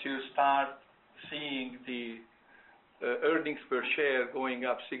once you start seeing the earnings per share going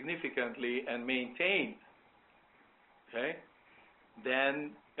up significantly and maintained, okay,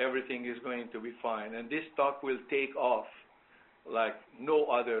 then everything is going to be fine. And this stock will take off like no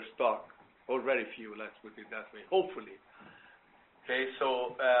other stock, or very few, let's put it that way, hopefully. Okay,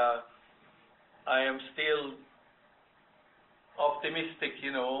 so I am still optimistic,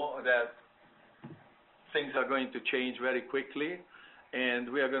 that things are going to change very quickly,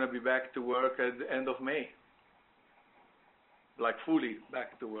 and we are going to be back to work at the end of May, like fully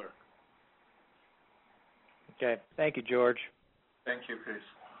back to work. Okay. Thank you, George. Thank you, Chris.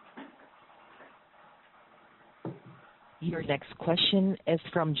 Your next question is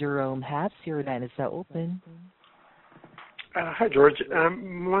from Jerome Hatz. Your line is now open. Hi, George.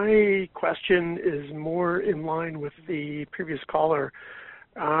 My question is more in line with the previous caller.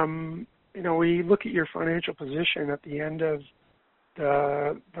 We look at your financial position at the end of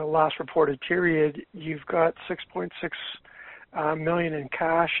the last reported period. You've got $6.6 million in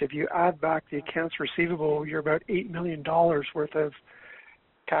cash. If you add back the accounts receivable, you're about $8 million worth of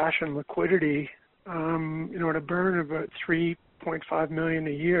cash and liquidity. At a burn of about $3.5 million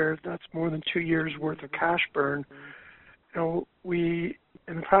a year, that's more than 2 years worth of cash burn. We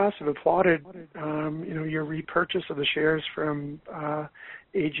in the past have applauded, your repurchase of the shares from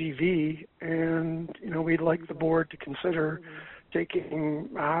AGV, and we'd like the board to consider taking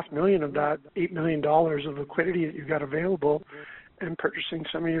 $500,000 of that $8 million of liquidity that you've got available and purchasing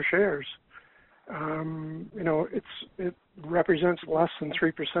some of your shares. It represents less than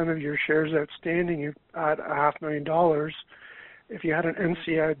 3% of your shares outstanding at $500,000. If you had an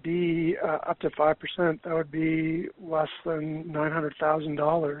NCIB up to 5%, that would be less than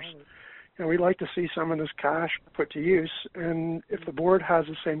 $900,000. We'd like to see some of this cash put to use. And if the board has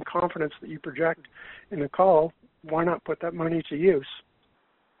the same confidence that you project in the call, why not put that money to use?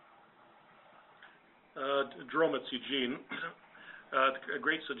 Jerome, it's Eugene. A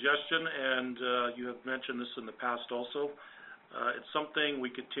great suggestion, and you have mentioned this in the past also. It's something we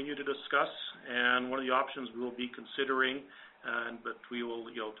continue to discuss, and one of the options we will be considering, but we will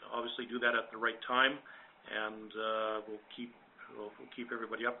obviously do that at the right time, and we'll keep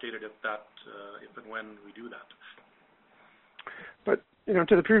everybody updated if and when we do that. But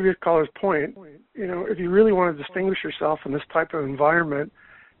to the previous caller's point, if you really want to distinguish yourself in this type of environment,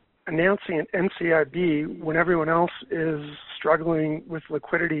 announcing an NCIB when everyone else is struggling with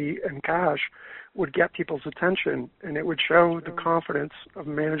liquidity and cash would get people's attention, and it would show the confidence of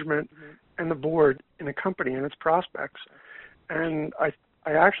management and the board in a company and its prospects. And I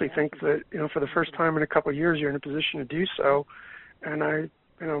actually think that, for the first time in a couple of years, you're in a position to do so, and I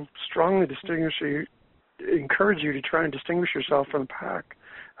strongly encourage you to try and distinguish yourself from the pack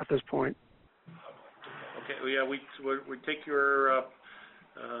at this point. Okay, well, yeah, we take your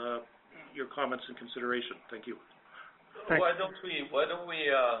comments in consideration. Thank you. Thanks. Why don't we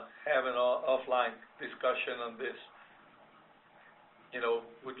have an offline discussion on this?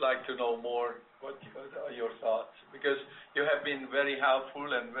 Would like to know more. What are your thoughts? Because you have been very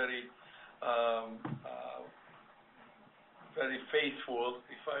helpful and very faithful,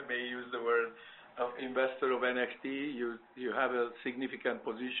 if I may use the word, investor of NXT. You have a significant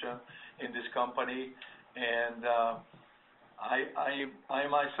position in this company, and I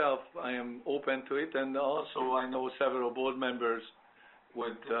myself, I am open to it, and also I know several board members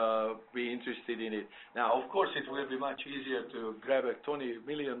would be interested in it. Now, of course, it will be much easier to grab a $20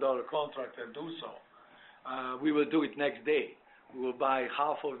 million contract and do so. We will do it next day. We will buy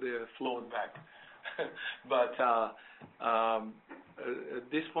half of the float back. But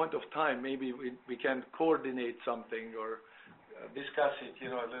at this point of time, maybe we can coordinate something or discuss it, a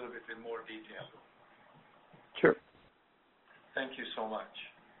little bit in more detail. Sure. Thank you so much.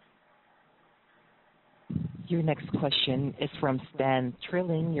 Your next question is from Stan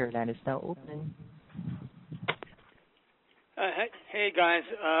Trilling. Your line is now open. Hey guys.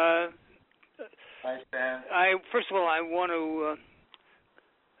 Hi, Stan. First of all, I want to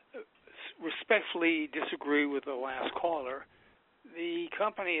respectfully disagree with the last caller. The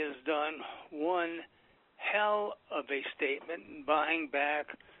company has done one hell of a statement in buying back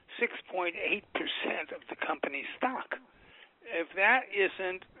 6.8% of the company's stock. If that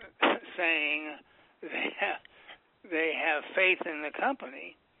isn't saying they have faith in the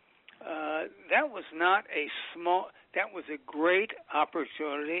company, that was not a small. that was a great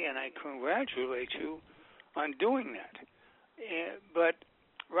opportunity, and I congratulate you on doing that. But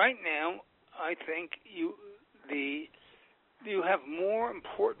right now, I think you have more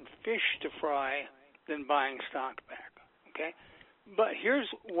important fish to fry than buying stock back. Okay, but here's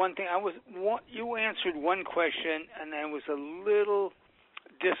one thing: you answered one question, and I was a little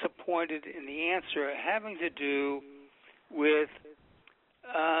disappointed in the answer, having to do with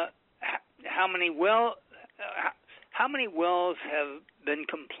how many wells have been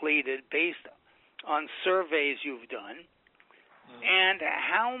completed based on surveys you've done, and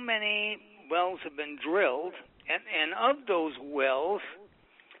how many wells have been drilled, and of those wells,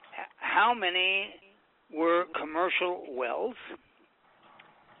 how many were commercial wells,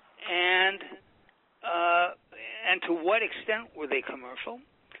 and to what extent were they commercial?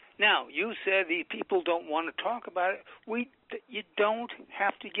 Now, you said the people don't want to talk about it. You don't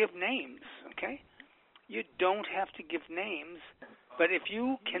have to give names, okay? You don't have to give names, but if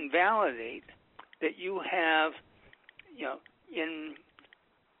you can validate that you have, in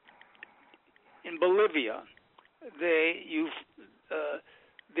Bolivia,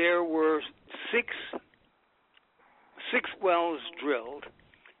 there were six wells drilled,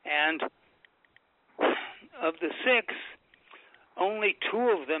 and of the six, only 2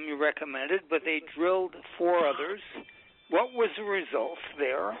 of them you recommended, but they drilled 4 others. What was the result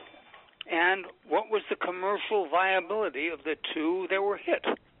there? And what was the commercial viability of the 2 that were hit?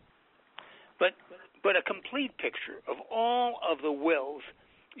 But a complete picture of all of the wells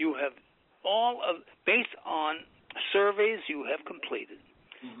you have, based on surveys you have completed,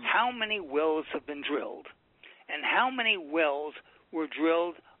 how many wells have been drilled, and how many wells were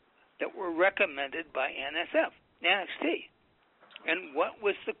drilled that were recommended by NXT, and what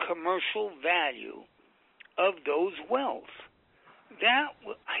was the commercial value of those wells?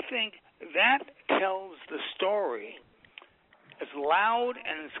 I think that tells the story as loud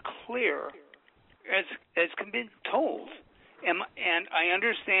and as clear as can be told. And I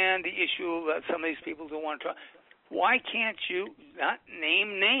understand the issue that some of these people don't want to talk. Why can't you not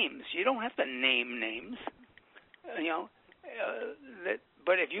name names? You don't have to name names,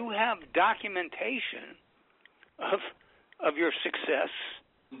 but if you have documentation of your success,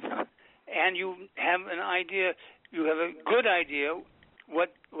 and you have an idea, you have a good idea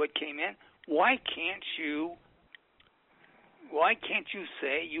what came in, why can't you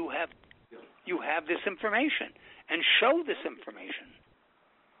say you have this information and show this information?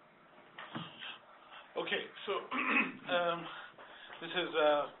 Okay, so this is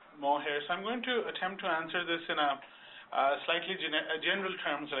Mo here. So I'm going to attempt to answer this in a slightly general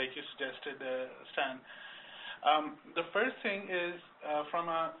terms, like you suggested, Stan. The first thing is, from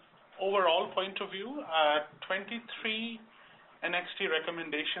an overall point of view, 23 NXT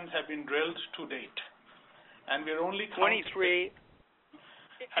recommendations have been drilled to date, and we're only 23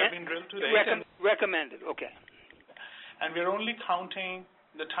 have been drilled to date. Recommended, okay. And we're only counting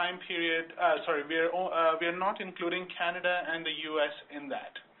the time period. We're not including Canada and the U.S. in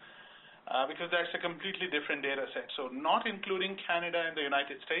that, because that's a completely different data set. So, not including Canada and the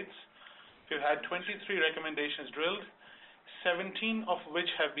United States, we've had 23 recommendations drilled, 17 of which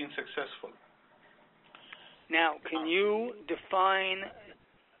have been successful. Now, can you define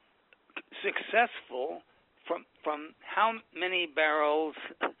successful from how many barrels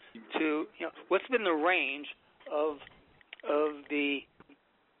to, what's been the range of the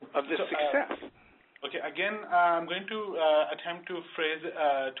success? Okay. Again, I'm going to attempt to phrase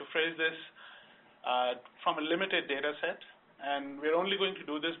this from a limited data set. And we're only going to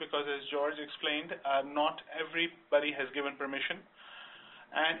do this because, as George explained, not everybody has given permission.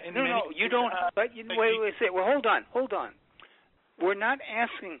 And you don't. Wait. Well, hold on. We're not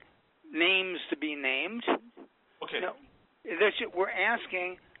asking names to be named. Okay. No, we're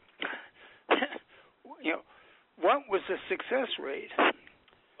asking, what was the success rate?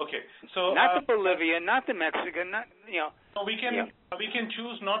 Okay. So not the Bolivian, not the Mexican, not So we can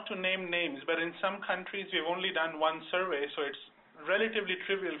choose not to name names, but in some countries we've only done one survey, so it's relatively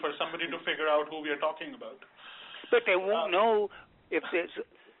trivial for somebody to figure out who we are talking about. But they won't know if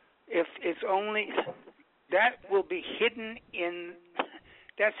it's only that will be hidden in.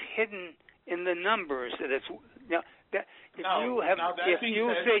 That's hidden in the numbers. That it's if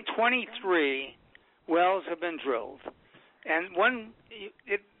you say 23 wells have been drilled, and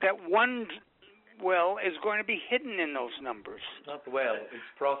that one well is going to be hidden in those numbers. Not well,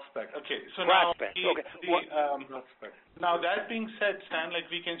 it's prospect. Okay, so prospect. Prospect. Now that being said, Stan,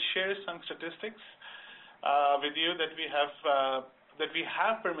 we can share some statistics with you that we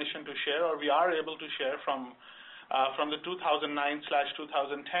have permission to share, or we are able to share from from the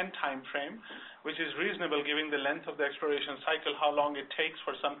 2009/2010 time frame, which is reasonable given the length of the exploration cycle, how long it takes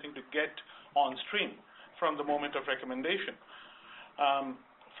for something to get on stream from the moment of recommendation.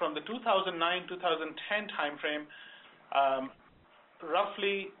 From the 2009-2010 time frame,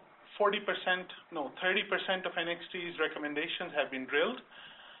 roughly 30% of NXT's recommendations have been drilled.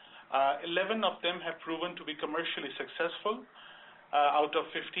 11 of them have proven to be commercially successful out of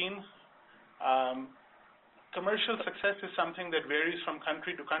 15. Commercial success is something that varies from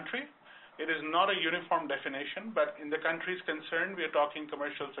country to country. It is not a uniform definition, but in the countries concerned, we are talking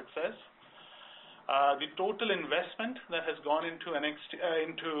commercial success. The total investment that has gone into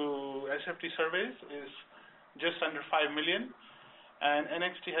SFT surveys is just under $5 million, and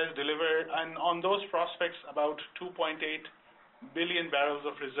NXT has delivered, and on those prospects, about 2.8 billion barrels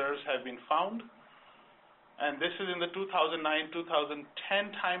of reserves have been found. And this is in the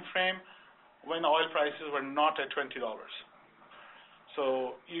 2009-2010 time frame when oil prices were not at $20.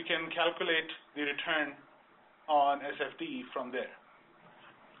 So you can calculate the return on SFD from there.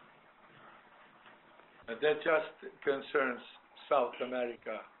 That just concerns South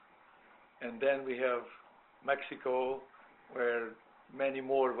America. And then we have Mexico, where many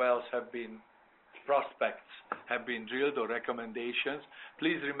more wells have been, prospects have been drilled, or recommendations.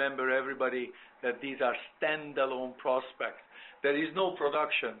 Please remember, everybody, that these are standalone prospects. There is no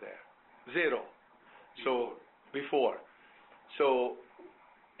production there. Zero. So before. So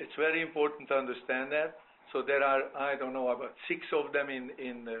it's very important to understand that. So there are, I don't know, about 6 of them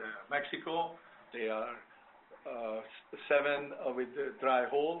in Mexico. They are 7 with the dry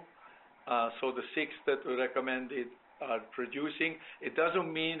hole. So the 6 that were recommended are producing. It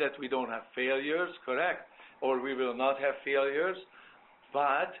doesn't mean that we don't have failures, correct? Or we will not have failures,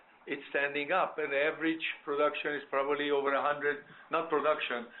 but it's standing up. And the average production is probably over 100, not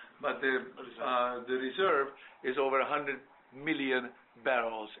production, but the reserve is over 100 million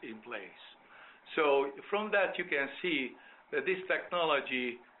barrels in place. So from that you can see that this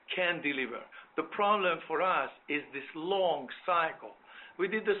technology can deliver. The problem for us is this long cycle. We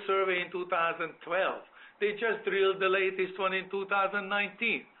did the survey in 2012. They just drilled the latest one in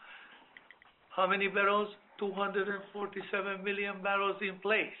 2019. How many barrels? 247 million barrels in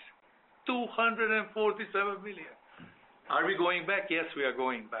place. 247 million. Are we going back? Yes, we are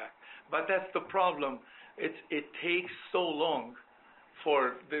going back. But that's the problem. It takes so long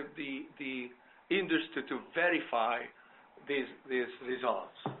for the industry to verify these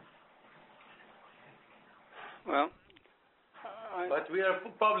results. Well, but we are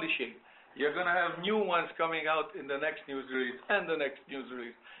publishing. You're going to have new ones coming out in the next news release and the next news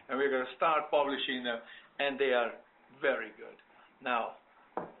release, and we're going to start publishing them, and they are very good. Now,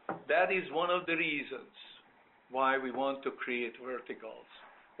 that is one of the reasons why we want to create verticals,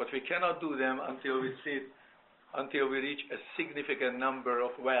 but we cannot do them until we reach a significant number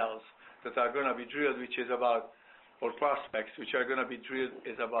of wells that are going to be drilled, which is about, or prospects, which are going to be drilled,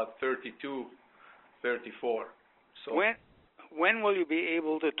 is about 32, 34. So when will you be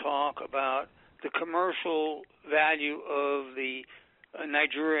able to talk about the commercial value of the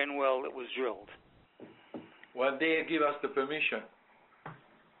Nigerian well that was drilled? When they give us the permission.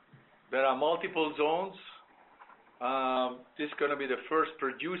 There are multiple zones. This is going to be the first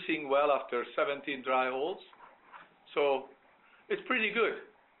producing well after 17 dry holes. So it's pretty good.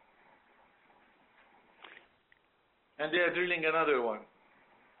 And they are drilling another one.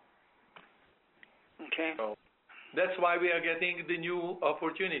 Okay. So that's why we are getting the new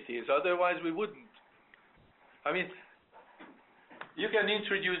opportunities. Otherwise, we wouldn't. I mean, you can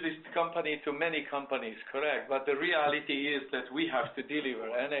introduce this company to many companies, correct? But the reality is that we have to deliver.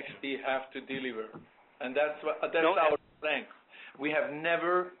 NXT have to deliver, and that's our strength. We have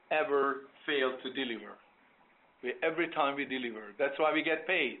never ever failed to deliver. Every time we deliver. That's why we get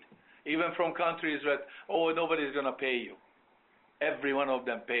paid, even from countries that nobody's going to pay you. Every one of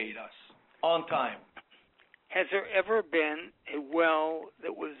them paid us on time. Has there ever been a well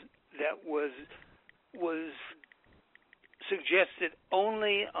that was suggested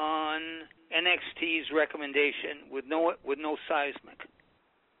only on NXT's recommendation with no seismic?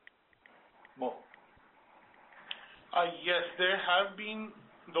 Mo. Yes, there have been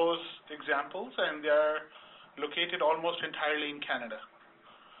those examples, and they are located almost entirely in Canada.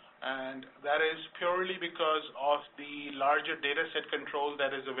 And that is purely because of the larger data set control that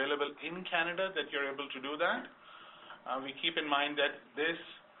is available in Canada that you're able to do that. We keep in mind that this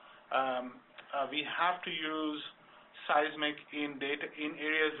we have to use seismic in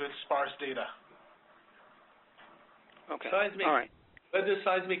areas with sparse data. Okay. Seismic, all right. Whether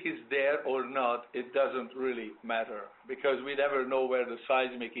seismic is there or not, it doesn't really matter, because we never know where the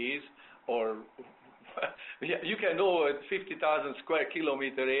seismic is or You can know at 50,000 square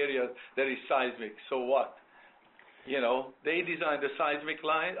kilometer area there is seismic. So what? They design the seismic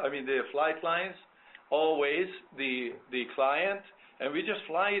line. The flight lines. Always the client, and we just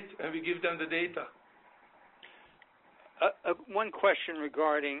fly it and we give them the data. One question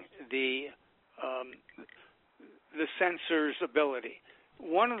regarding the sensor's ability.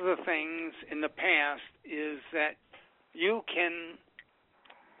 One of the things in the past is that you can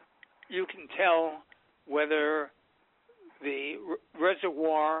tell whether the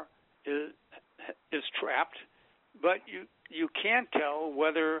reservoir is trapped, but you can't tell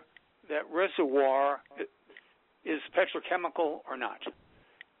whether that reservoir is petrochemical or not.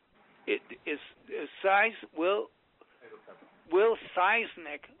 Will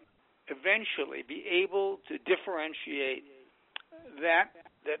seismic eventually be able to differentiate that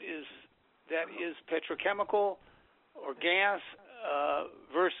is petrochemical or gas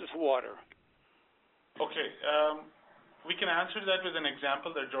versus water? Okay, we can answer that with an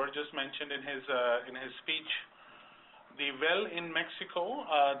example that George just mentioned in his speech. The well in Mexico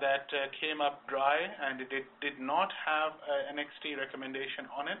that came up dry and it did not have an NXT recommendation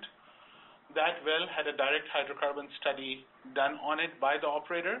on it. That well had a direct hydrocarbon study done on it by the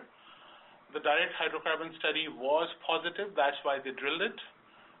operator. The direct hydrocarbon study was positive, that's why they drilled it,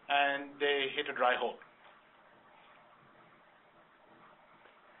 and they hit a dry hole.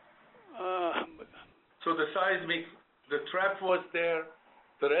 So the seismic, the trap was there,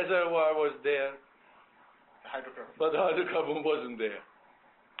 the reservoir was there, but the hydrocarbon wasn't there.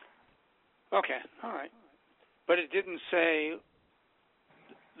 Okay, all right. But it didn't say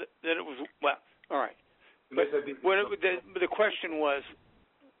that it was, well, all right. But the question was,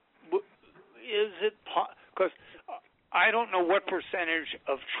 is it, because I don't know what percentage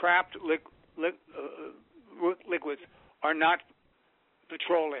of trapped liquids are not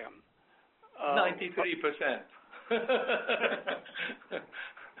petroleum. 93%.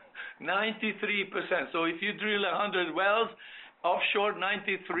 93%. So if you drill 100 wells, offshore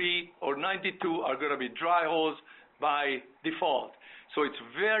 93 or 92 are going to be dry holes by default. So it's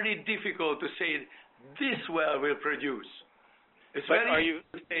very difficult to say this well will produce. It's but very easy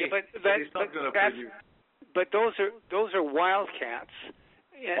to say that it's not going to produce. But those are wildcats.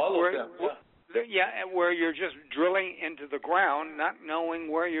 All of them. Yeah, where you're just drilling into the ground, not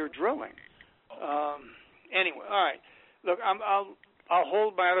knowing where you're drilling. Anyway, all right. Look, I'll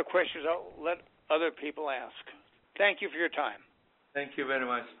hold my other questions. I'll let other people ask. Thank you for your time. Thank you very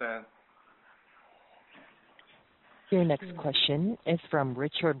much, Stan. Your next question is from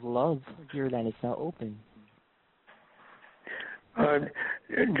Richard Love. Your line is now open.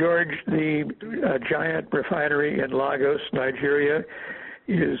 George, the giant refinery in Lagos, Nigeria,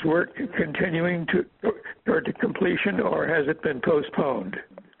 is work continuing toward completion, or has it been postponed?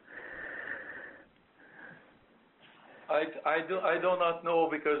 I do not know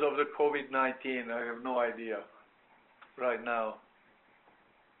because of the COVID-19. I have no idea right now.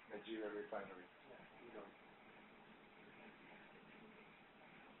 Nigeria refinery.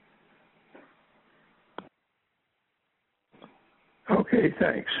 Okay,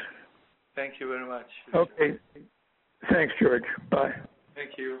 thanks. Thank you very much. Okay. Thanks, George. Bye.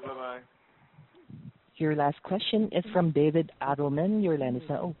 Thank you. Bye-bye. Your last question is from David Adelman. Your line is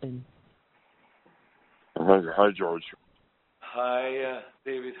now open. Hi, George. Hi,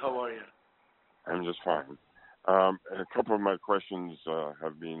 David. How are you? I'm just fine. A couple of my questions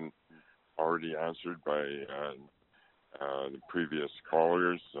have been already answered by the previous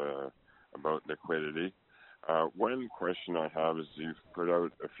callers about liquidity. One question I have is you've put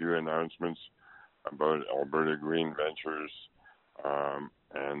out a few announcements about Alberta Green Ventures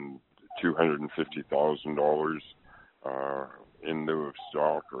and $250,000 in lieu of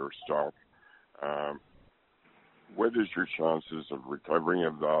stock or stock. What is your chances of recovering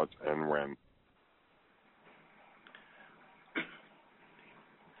of that, and when?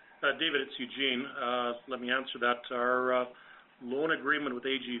 David, it's Eugene. Let me answer that. Our loan agreement with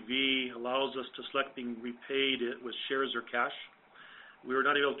AGV allows us to select being repaid with shares or cash. We were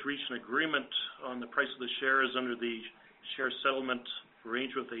not able to reach an agreement on the price of the shares under the share settlement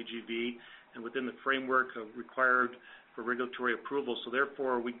arrangement with AGV and within the framework required for regulatory approval. So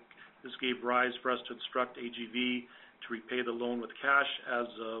therefore, this gave rise for us to instruct AGV to repay the loan with cash as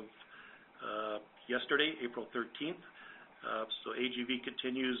of yesterday, April 13th. So AGV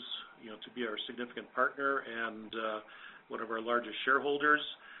continues, to be our significant partner and one of our largest shareholders.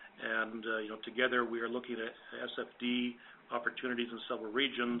 And together we are looking at SFD opportunities in several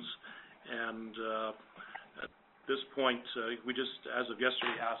regions. And at this point, we just, as of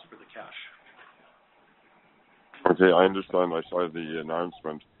yesterday, asked for the cash. Okay, I understand. I saw the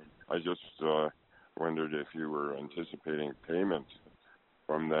announcement. I just wondered if you were anticipating payment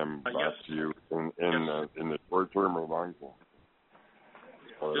from them back yes. to you in the short term or long term.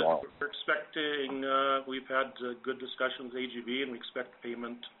 We're expecting, we've had good discussions with AGB, and we expect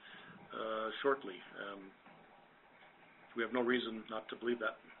payment shortly. We have no reason not to believe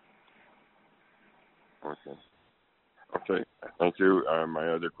that. Okay. Thank you. My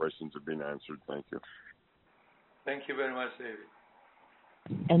other questions have been answered. Thank you. Thank you very much, David.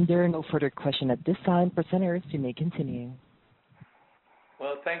 And there are no further questions at this time. Presenters, you may continue.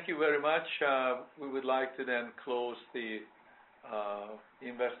 Well, thank you very much. We would like to then close the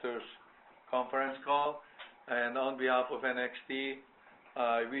investors conference call. And on behalf of NXT,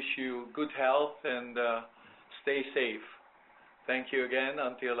 I wish you good health and stay safe. Thank you again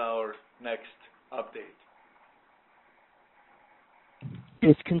until our next update.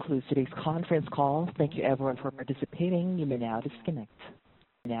 This concludes today's conference call. Thank you everyone for participating. You may now disconnect.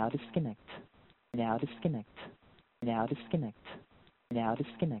 Now disconnect. Now disconnect. Now disconnect. Now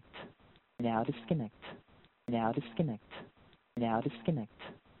disconnect. Now disconnect. Now disconnect. Now disconnect.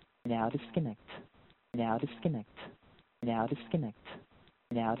 Now disconnect. Now disconnect. Now disconnect.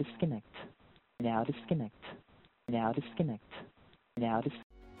 Now disconnect. Now disconnect. Now disconnect. Now disconnect.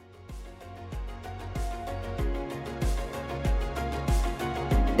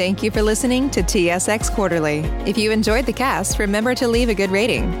 Thank you for listening to TSX Quarterly. If you enjoyed the cast, remember to leave a good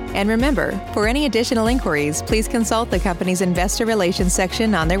rating. And remember, for any additional inquiries, please consult the company's investor relations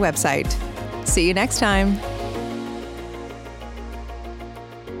section on their website. See you next time.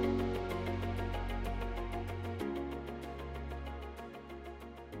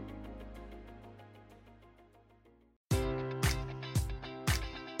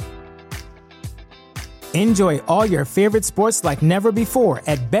 Enjoy all your favorite sports like never before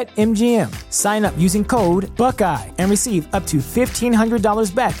at BetMGM. Sign up using code Buckeye and receive up to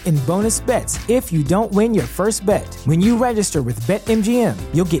 $1,500 back in bonus bets if you don't win your first bet. When you register with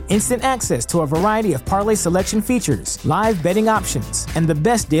BetMGM, you'll get instant access to a variety of parlay selection features, live betting options, and the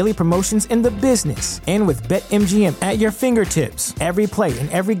best daily promotions in the business. And with BetMGM at your fingertips, every play and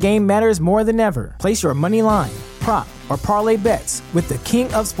every game matters more than ever. Place your money line, prop, or parlay bets with the king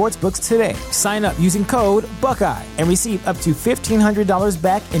of sportsbooks today. Sign up using code Buckeye and receive up to $1,500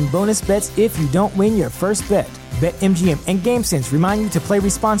 back in bonus bets if you don't win your first bet. BetMGM and GameSense remind you to play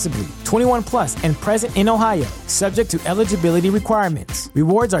responsibly. 21 plus and present in Ohio, subject to eligibility requirements.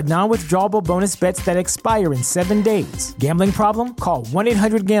 Rewards are non-withdrawable bonus bets that expire in 7 days. Gambling problem? Call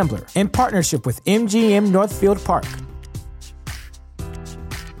 1-800-GAMBLER. In partnership with MGM Northfield Park.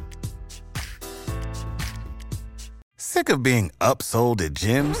 Sick of being upsold at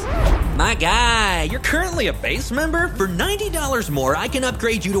gyms? My guy, you're currently a base member? For $90 more, I can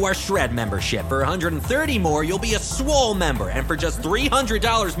upgrade you to our Shred membership. For $130 more, you'll be a Swole member. And for just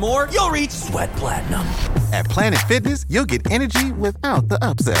 $300 more, you'll reach Sweat Platinum. At Planet Fitness, you'll get energy without the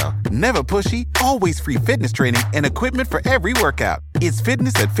upsell. Never pushy, always free fitness training and equipment for every workout. It's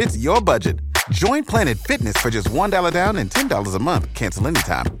fitness that fits your budget. Join Planet Fitness for just $1 down and $10 a month. Cancel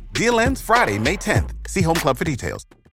anytime. Deal ends Friday, May 10th. See Home Club for details.